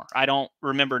that anymore. I don't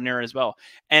remember near as well.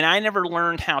 And I never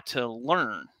learned how to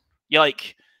learn.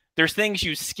 There's things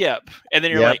you skip, and then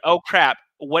you're like, oh crap,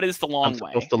 what is the long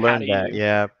way? I'm supposed to learn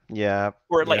that.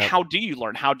 Or like, how do you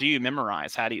learn? How do you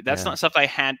memorize? That's not stuff I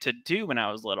had to do when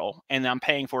I was little, and I'm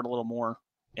paying for it a little more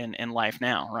in life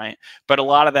now, right? But a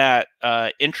lot of that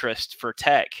interest for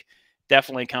tech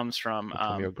definitely comes from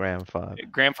your grandfather.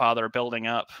 grandfather building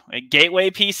up a gateway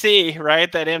PC,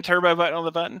 right? That damn turbo button on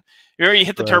the button. You remember you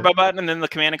hit the Right. turbo button and then the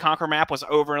Command and Conquer map was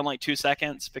over in like 2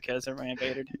 seconds because everybody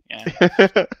invaded. Yeah.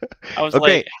 I was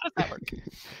Okay. like, how does that work?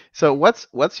 So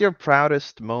what's your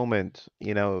proudest moment,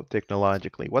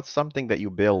 technologically? What's something that you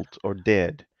built or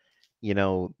did,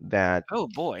 that Oh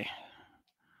boy.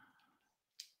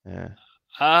 yeah.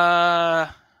 Uh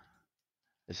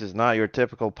This is not your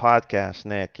typical podcast,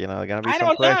 Nick. There are gonna be I some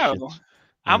don't know. questions.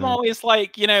 I'm Uh, always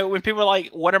like, when people are like,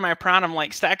 what am I proud? I'm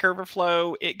like, Stack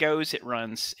Overflow, it goes, it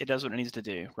runs, it does what it needs to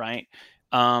do, right?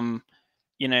 Um,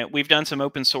 we've done some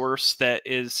open source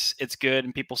it's good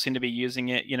and people seem to be using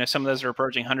it. Some of those are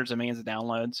approaching hundreds of millions of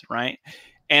downloads, right?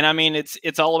 And I mean,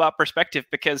 it's all about perspective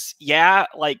because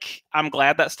like I'm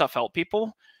glad that stuff helped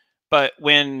people, but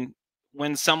when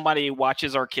somebody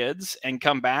watches our kids and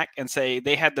come back and say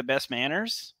they had the best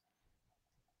manners,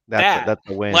 that's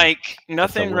a win. like That's a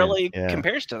nothing win. really Yeah.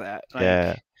 compares to that.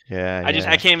 Yeah. Like Yeah. I Yeah.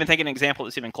 can't even think of an example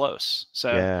that's even close.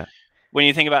 So Yeah. when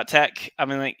you think about tech, I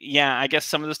mean, like, yeah, I guess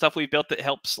some of the stuff we've built that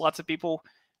helps lots of people,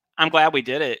 I'm glad we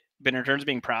did it. But in terms of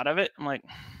being proud of it, I'm like,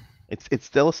 It's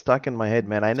still stuck in my head,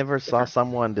 man. I never saw different.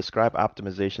 someone describe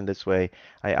optimization this way.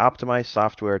 I optimize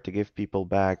software to give people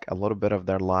back a little bit of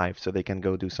their life so they can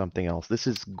go do something else. This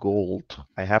is gold.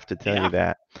 I have to tell you Yeah,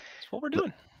 that. that's what we're L-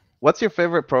 doing. What's your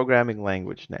favorite programming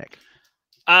language, Nick?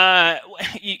 Uh,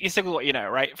 you stick with what you know,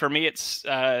 right? For me, it's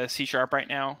C# right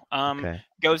now. Okay.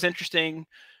 Go's interesting.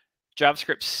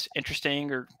 JavaScript's interesting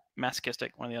or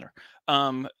masochistic, one or the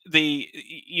other.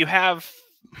 You have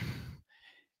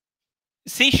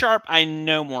C#. I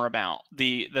know more about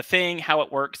the thing, how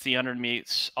it works, the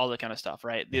underneaths, all that kind of stuff,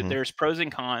 right? Mm-hmm. There's pros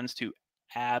and cons to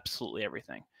absolutely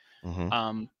everything.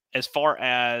 Mm-hmm. As far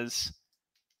as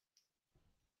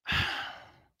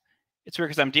it's weird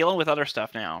because I'm dealing with other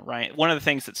stuff now, right? One of the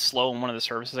things that's slow in one of the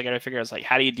services I got to figure out is like,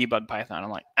 how do you debug Python? I'm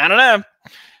like, I don't know,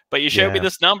 but you showed me Yeah.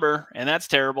 this number and that's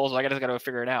terrible, so I just got to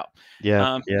figure it out.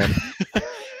 Yeah. Um, Yeah.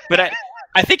 but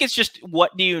I think it's just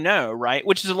what do you know, right?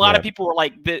 Which is a lot Yeah. of people were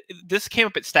like, this came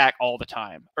up at Stack all the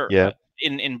time, or Yeah.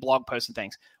 in blog posts and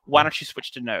things. Why don't you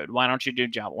switch to Node? Why don't you do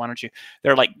Java? Why don't you?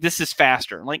 They're like, this is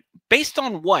faster. Like, based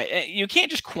on what? You can't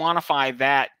just quantify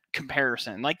that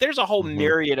comparison. Like, there's a whole Mm-hmm.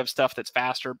 myriad of stuff that's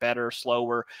faster, better,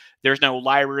 slower. There's no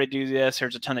library to do this.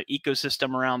 There's a ton of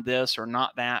ecosystem around this or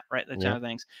not that, right? That kind Yeah. of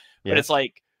things. But Yeah. it's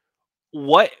like,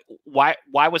 what? Why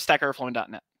was Stack Overflow in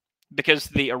 .NET? Because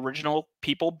the original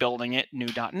people building it knew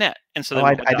 .NET, and so Oh, they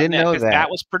went with I didn't .NET know because that. that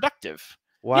was productive.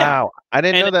 Yeah, Wow. I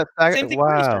didn't and know that. same thing for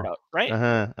Wow. Restart, right?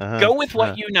 Uh-huh. Uh-huh. Go with what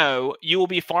Uh-huh. you know. You will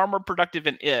be far more productive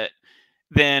in it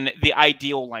than the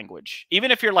ideal language. Even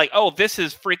if you're like, oh, this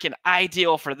is freaking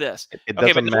ideal for this. It Okay, but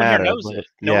doesn't no one here matter. knows it.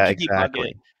 No one Yeah, can debug it.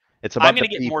 exactly. It's I'm about going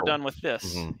the to get more people. done with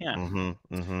this. Mm-hmm. Yeah,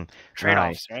 Mm-hmm. Mm-hmm. Nice.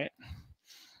 trade-offs, right?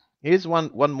 Here's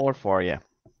one more for you.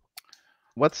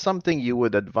 What's something you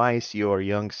would advise your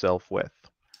young self with?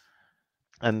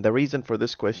 And the reason for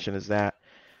this question is that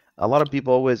a lot of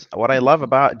people always, what I love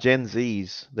about the Gen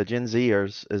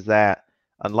Zers, is that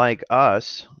unlike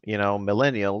us,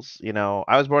 millennials,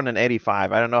 I was born in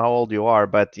 85. I don't know how old you are,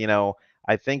 but,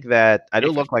 I think that I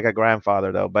do look like a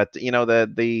grandfather though, but,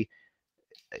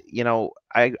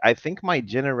 I think my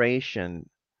generation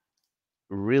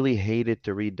really hated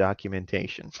to read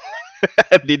documentation.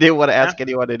 They didn't want to Yeah. ask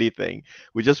anyone anything.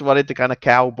 We just wanted to kind of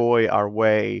cowboy our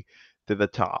way to the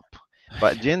top.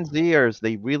 But Gen Zers,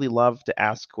 they really love to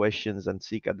ask questions and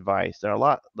seek advice. They're a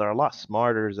lot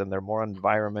smarter and they're more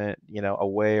environment,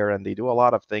 aware, and they do a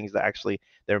lot of things that actually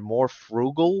they're more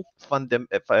frugal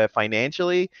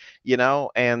financially,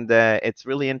 and it's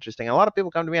really interesting. A lot of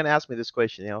people come to me and ask me this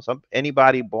question,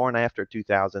 anybody born after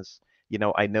 2000s,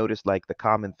 I noticed like the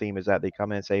common theme is that they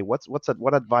come in and say,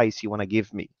 what advice you want to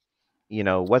give me?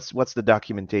 What's the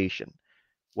documentation?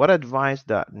 What advice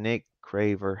that Nick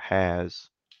Craver has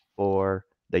for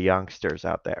the youngsters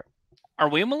out there? Are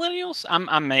we millennials?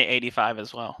 I'm May 85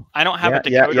 as well. I don't have a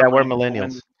Yeah, yeah, decoder yeah, we're ring for when the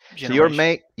millennials. So you're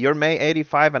generation. May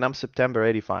 85 and I'm September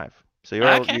 85. So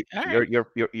Okay, all right.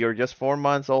 you're just 4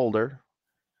 months older,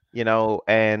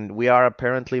 and we are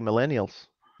apparently millennials.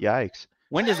 Yikes.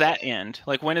 When does that end?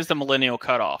 Like, when is the millennial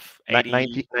cutoff? Ni- 80,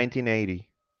 1980.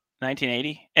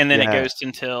 1980? And then it Yeah. goes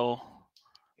until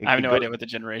I It, have it no goes idea what the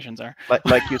generations are.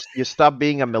 like you stop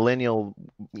being a millennial,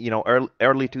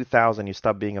 early 2000, you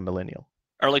stop being a millennial.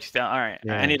 Early 2000. All right.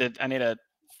 Yeah. I need a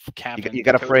You cabin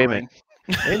got to decoder frame it. ring.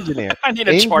 Engineer. I need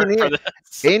a chart for Engineer.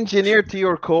 this. Engineer to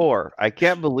your core. I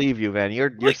can't believe you, man.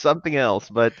 You're Like, something else.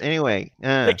 But anyway, they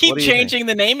what keep do you think? changing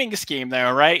the naming scheme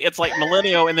though, right? It's like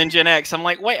Millennial and then Gen X. I'm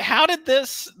like, wait, how did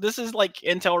this is like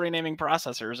Intel renaming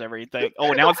processors, everything.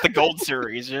 Oh, now it's the Gold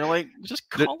series. You're like, just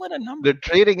They're, call it a they're number.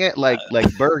 treating it like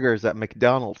burgers at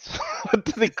McDonald's. What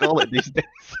do they call it these days?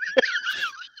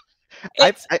 I,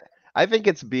 It's I I think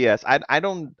it's BS. I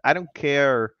don't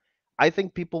care. I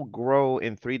think people grow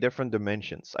in three different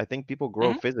dimensions. I think people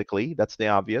grow mhm, physically, that's the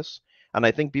obvious. And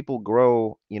I think people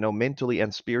grow, mentally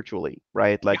and spiritually,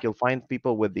 right? yeah, Like you'll find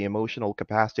people with the emotional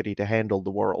capacity to handle the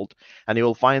world, and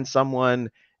you'll find someone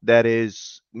that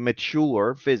is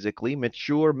mature physically,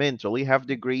 mature mentally, have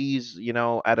degrees,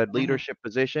 at a mhm, leadership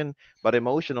position, but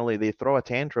emotionally they throw a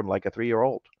tantrum like a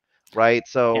 3-year-old, right?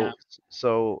 yeah.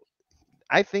 So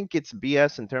I think it's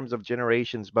BS in terms of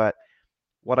generations, but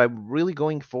what I'm really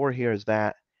going for here is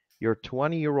that your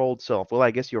 20-year-old self, well,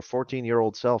 I guess your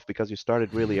 14-year-old self, because you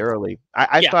started really early.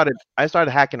 I Yeah. started I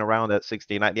started hacking around at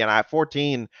 16. At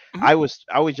 14, Mhm. I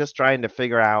was just trying to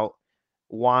figure out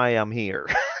why I'm here.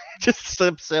 Just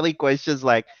some silly questions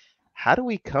like, how do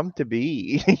we come to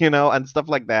be, and stuff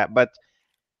like that. But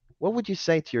what would you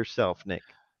say to yourself, Nick,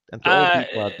 and to all Uh,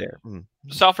 people out there?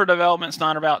 Software development's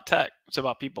not about tech. It's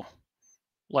about people.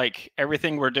 Like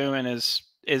everything we're doing is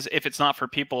if it's not for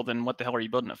people, then what the hell are you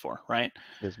building it for, right?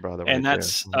 This brother And right there.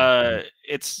 that's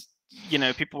it's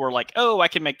people were like, oh, I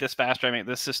can make this faster, I make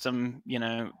this system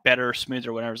better,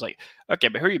 smoother, whatever. It's like, okay,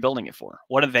 but who are you building it for?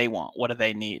 What do they want? What do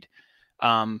they need?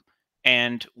 um,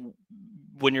 and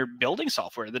when you're building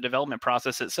software, the development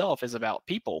process itself is about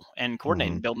people and Mm-hmm.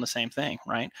 coordinating, building the same thing,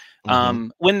 right? Mm-hmm.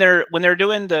 When they're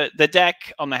doing the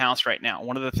deck on the house right now,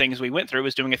 one of the things we went through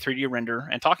was doing a 3D render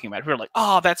and talking about it. We were like,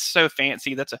 oh, that's so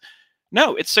fancy.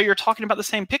 No, it's so you're talking about the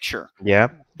same picture. Yeah.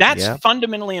 That's Yeah.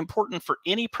 fundamentally important for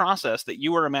any process that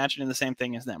you are imagining the same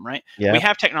thing as them, right? We Yeah.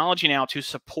 have technology now to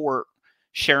support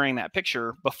sharing that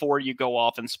picture before you go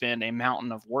off and spend a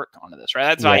mountain of work onto this, right?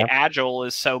 That's why Yeah. Agile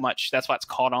is so much, that's why it's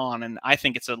caught on. And I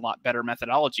think it's a lot better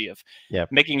methodology of Yeah.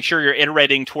 making sure you're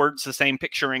iterating towards the same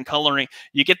picture and coloring.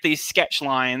 You get these sketch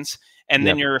lines and Yeah.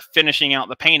 then you're finishing out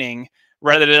the painting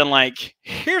rather than like,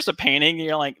 here's a painting. And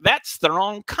you're like, that's the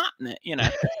wrong continent,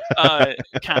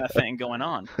 kind of thing going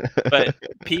on. But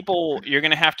people, you're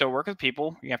going to have to work with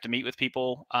people. You have to meet with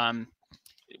people.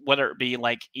 Whether it be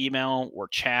like email or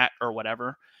chat or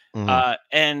whatever. Hmm.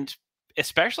 And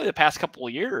especially the past couple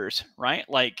of years, right?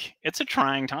 Like it's a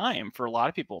trying time for a lot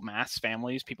of people, mass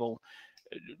families, people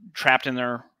trapped in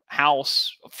their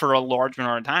house for a large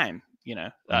amount of time.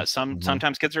 Hmm.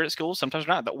 Sometimes kids are at school, sometimes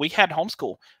not. But we had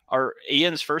homeschool. Our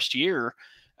Ian's first year,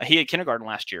 he had kindergarten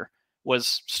last year,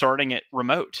 was starting it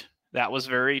remote. That was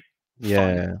very fun,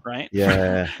 Yeah. right?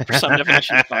 Yeah. For some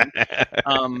definition of fun.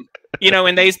 um,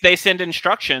 and they send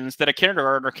instructions that a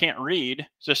kindergartner can't read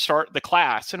to start the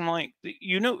class, and I'm like,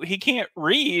 he can't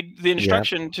read the Yep.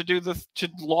 instruction to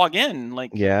log in.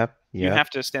 Like Yep. you Yep. have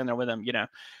to stand there with him.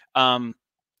 Um,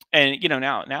 and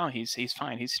now he's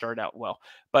fine. He's started out well,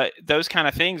 but those kind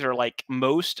of things are like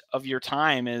most of your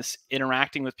time is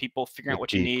interacting with people, figuring out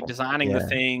With what you need, people. designing the Yeah.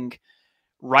 thing.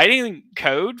 Writing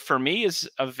code for me is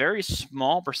a very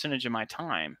small percentage of my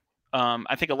time.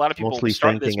 I think a lot of It's people mostly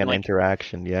start this thinking being and like,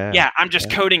 interaction. Yeah. yeah, I'm just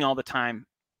Yeah. coding all the time.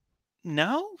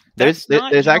 No, There's that's there-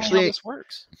 not there's generally how actually this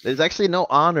works. there's actually no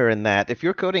honor in that. If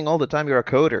you're coding all the time, you're a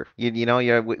coder.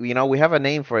 We have a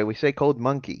name for it. We say code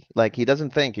monkey. Like he doesn't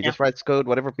think. He Yeah. just writes code.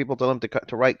 Whatever people tell him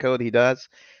to write code, he does.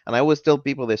 And I always tell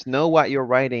people this: know what you're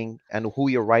writing and who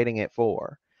you're writing it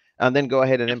for, and then go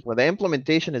ahead and Yeah. implement. The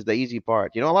implementation is the easy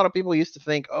part. A lot of people used to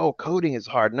think, oh, coding is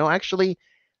hard. No, actually,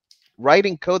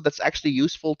 writing code that's actually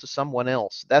useful to someone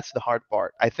else, that's the hard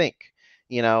part, I think.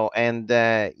 And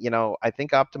I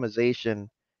think optimization,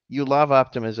 you love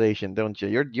optimization, don't you?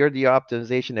 You're the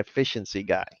optimization efficiency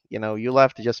guy. You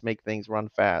love to just make things run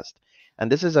fast,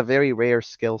 and this is a very rare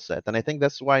skill set, and I think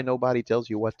that's why nobody tells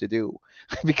you what to do.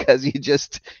 Because you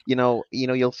just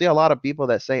you'll see a lot of people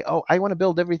that say, oh, I want to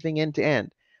build everything end to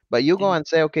end, but you go Mhm. and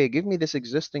say, okay, give me this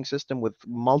existing system with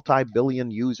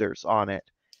multi-billion users on it,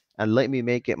 and let me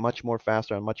make it much more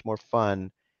faster and much more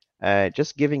fun.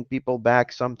 Just giving people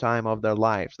back some time of their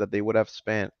lives that they would have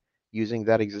spent using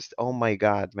that exist. Oh my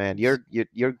God, man,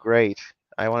 you're great.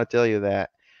 I want to tell you that.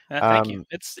 Thank you. Um,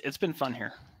 It's been fun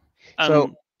here. so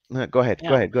Um, go ahead, go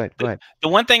yeah. ahead, go ahead, go The, ahead. the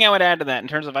one thing I would add to that in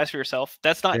terms of advice for yourself,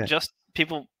 that's not Yeah, just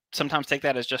people sometimes take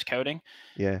that as just coding.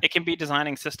 yeah, It can be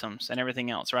designing systems and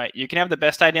everything else, right? You can have the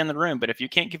best idea in the room, but if you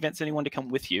can't convince anyone to come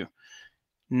with you,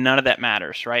 none of that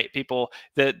matters, right? People,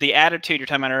 the attitude you're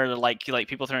talking about earlier, like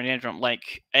people throwing tantrum,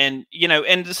 like, and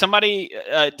and somebody,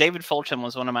 David Fulton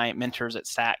was one of my mentors at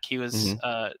Stack. He was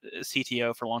Hmm.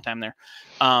 CTO for a long time there.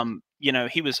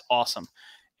 He was awesome,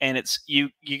 and it's you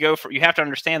have to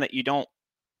understand that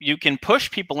you can push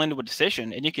people into a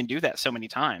decision, and you can do that so many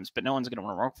times, but no one's going to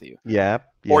want to work with you. Yeah,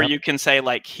 Or yeah, you can say,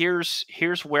 like, here's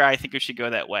where I think we should go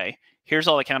that way. Here's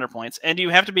all the counterpoints, and you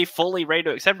have to be fully ready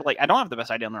to accept. Like, I don't have the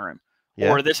best idea in the room, yeah,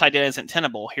 or this idea isn't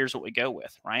tenable. Here's what we go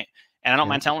with, right? And I don't yeah,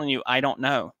 mind telling you, I don't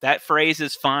know. That phrase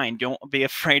is fine. Don't be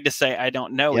afraid to say I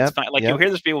don't know. yeah, It's fine. Like, yeah. you'll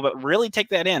hear this people, but really take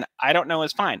that in. I don't know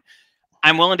is fine.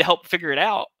 I'm willing to help figure it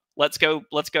out. Let's go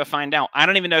find out. I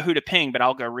don't even know who to ping, but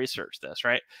I'll go research this,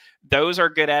 right? Those are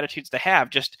good attitudes to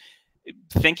have. Just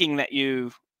thinking that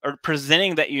you or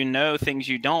presenting that you know things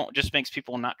you don't just makes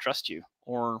people not trust you,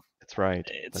 or That's right.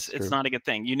 it's That's true. not a good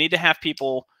thing. You need to have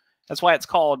people. That's why it's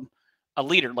called a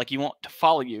leader. Like, you want to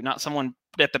follow you, not someone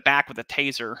at the back with a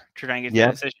taser to try and get the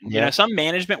Yeah, decision. yeah, Some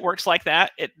management works like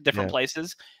that at different yeah,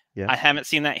 places. yeah, I haven't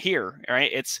seen that here. Right?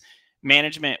 It's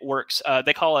management works.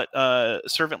 They call it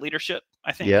servant leadership,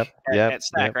 I think, yep, yep, at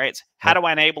Stack. yep, Right? It's how yep, do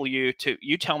I enable you to?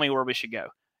 You tell me where we should go.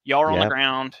 Y'all are on the yep.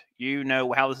 ground. You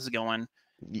know how this is going.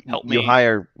 Help You me.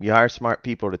 hire smart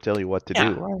people to tell you what to do,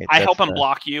 Yeah. right? I That's help them the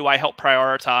block you. I help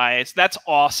prioritize. That's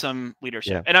awesome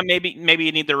leadership. yeah, And maybe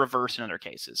you need the reverse in other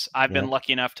cases. I've yeah, been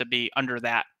lucky enough to be under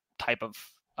that type of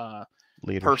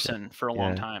leadership. person for a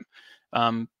long Yeah,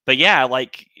 time. But yeah,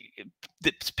 like,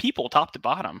 it's people top to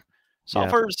bottom. yeah.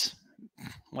 Software's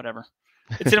whatever.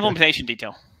 It's an implementation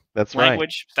detail. That's right.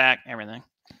 Language, stack, everything.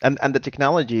 And the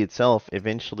technology itself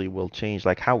eventually will change,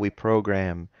 like how we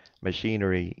program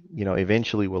machinery,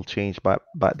 eventually will change, but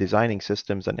designing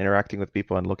systems and interacting with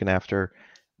people and looking after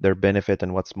their benefit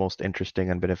and what's most interesting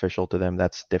and beneficial to them,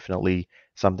 that's definitely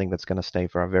something that's going to stay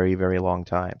for a very, very long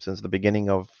time. Since the beginning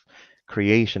of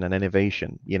creation and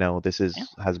innovation, this Yeah.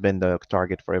 has been the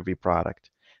target for every product.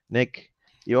 Nick,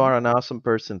 you Mhm. are an awesome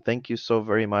person. Thank you so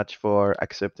very much for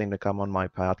accepting to come on my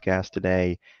podcast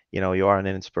today. You are an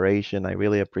inspiration. I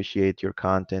really appreciate your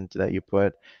content that you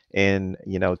put in,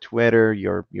 Twitter,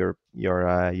 your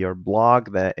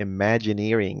blog, the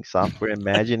Imagineering, software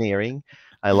Imagineering.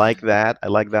 I like that. I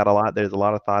like that a lot. There's a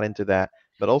lot of thought into that.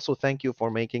 But also thank you for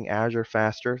making Azure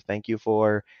faster. Thank you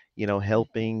for,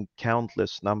 helping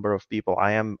countless number of people.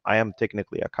 I am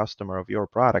technically a customer of your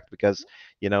product because,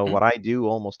 Mhm. what I do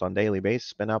almost on daily basis,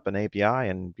 spin up an API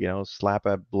and, slap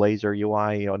a Blazor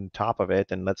UI on top of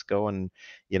it and let's go and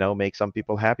make some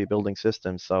people happy building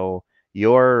systems. So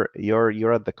you're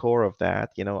at the core of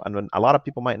that, and when a lot of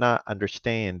people might not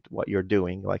understand what you're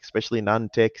doing, like especially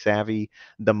non-tech savvy,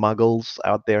 the muggles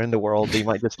out there in the world, they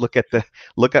might just look at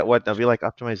what they'll be like,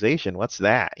 optimization, what's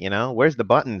that? Where's the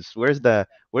buttons? Where's the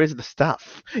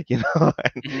stuff?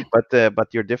 Mhm. But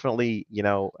you're definitely,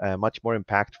 much more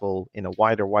impactful in a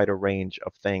wider range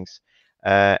of things.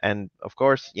 And of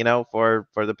course,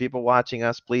 for the people watching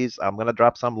us, please, I'm gonna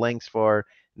drop some links for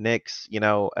Nick's,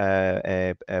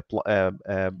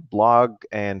 blog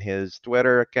and his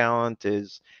Twitter account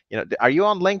is, are you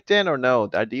on LinkedIn or no?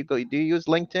 Do you use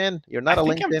LinkedIn? You're I not a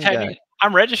think LinkedIn guy.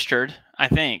 I'm registered, I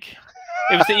think.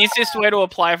 It was the easiest way to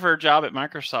apply for a job at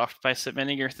Microsoft, by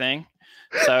submitting your thing.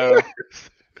 So I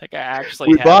think I actually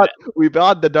We have bought it. we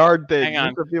bought the darn thing Hang just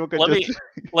on. so people could Let just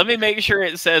me make sure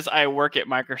it says I work at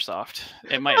Microsoft.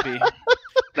 It might be.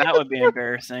 That would be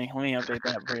embarrassing. Let me update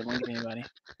that before you link anybody.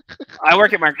 I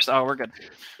work at Microsoft. Oh, we're good.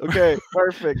 Okay,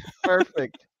 perfect,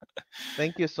 perfect.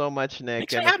 Thank you so much, Nick.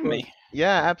 Thanks for And of having course, me.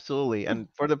 yeah, absolutely. And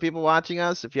for the people watching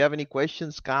us, if you have any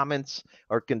questions, comments,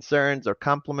 or concerns or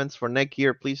compliments for Nick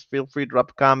here, please feel free to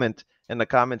drop a comment in the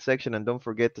comment section. And don't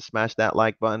forget to smash that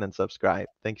like button and subscribe.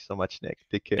 Thank you so much, Nick.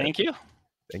 Take care. Thank you.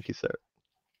 Thank you, sir.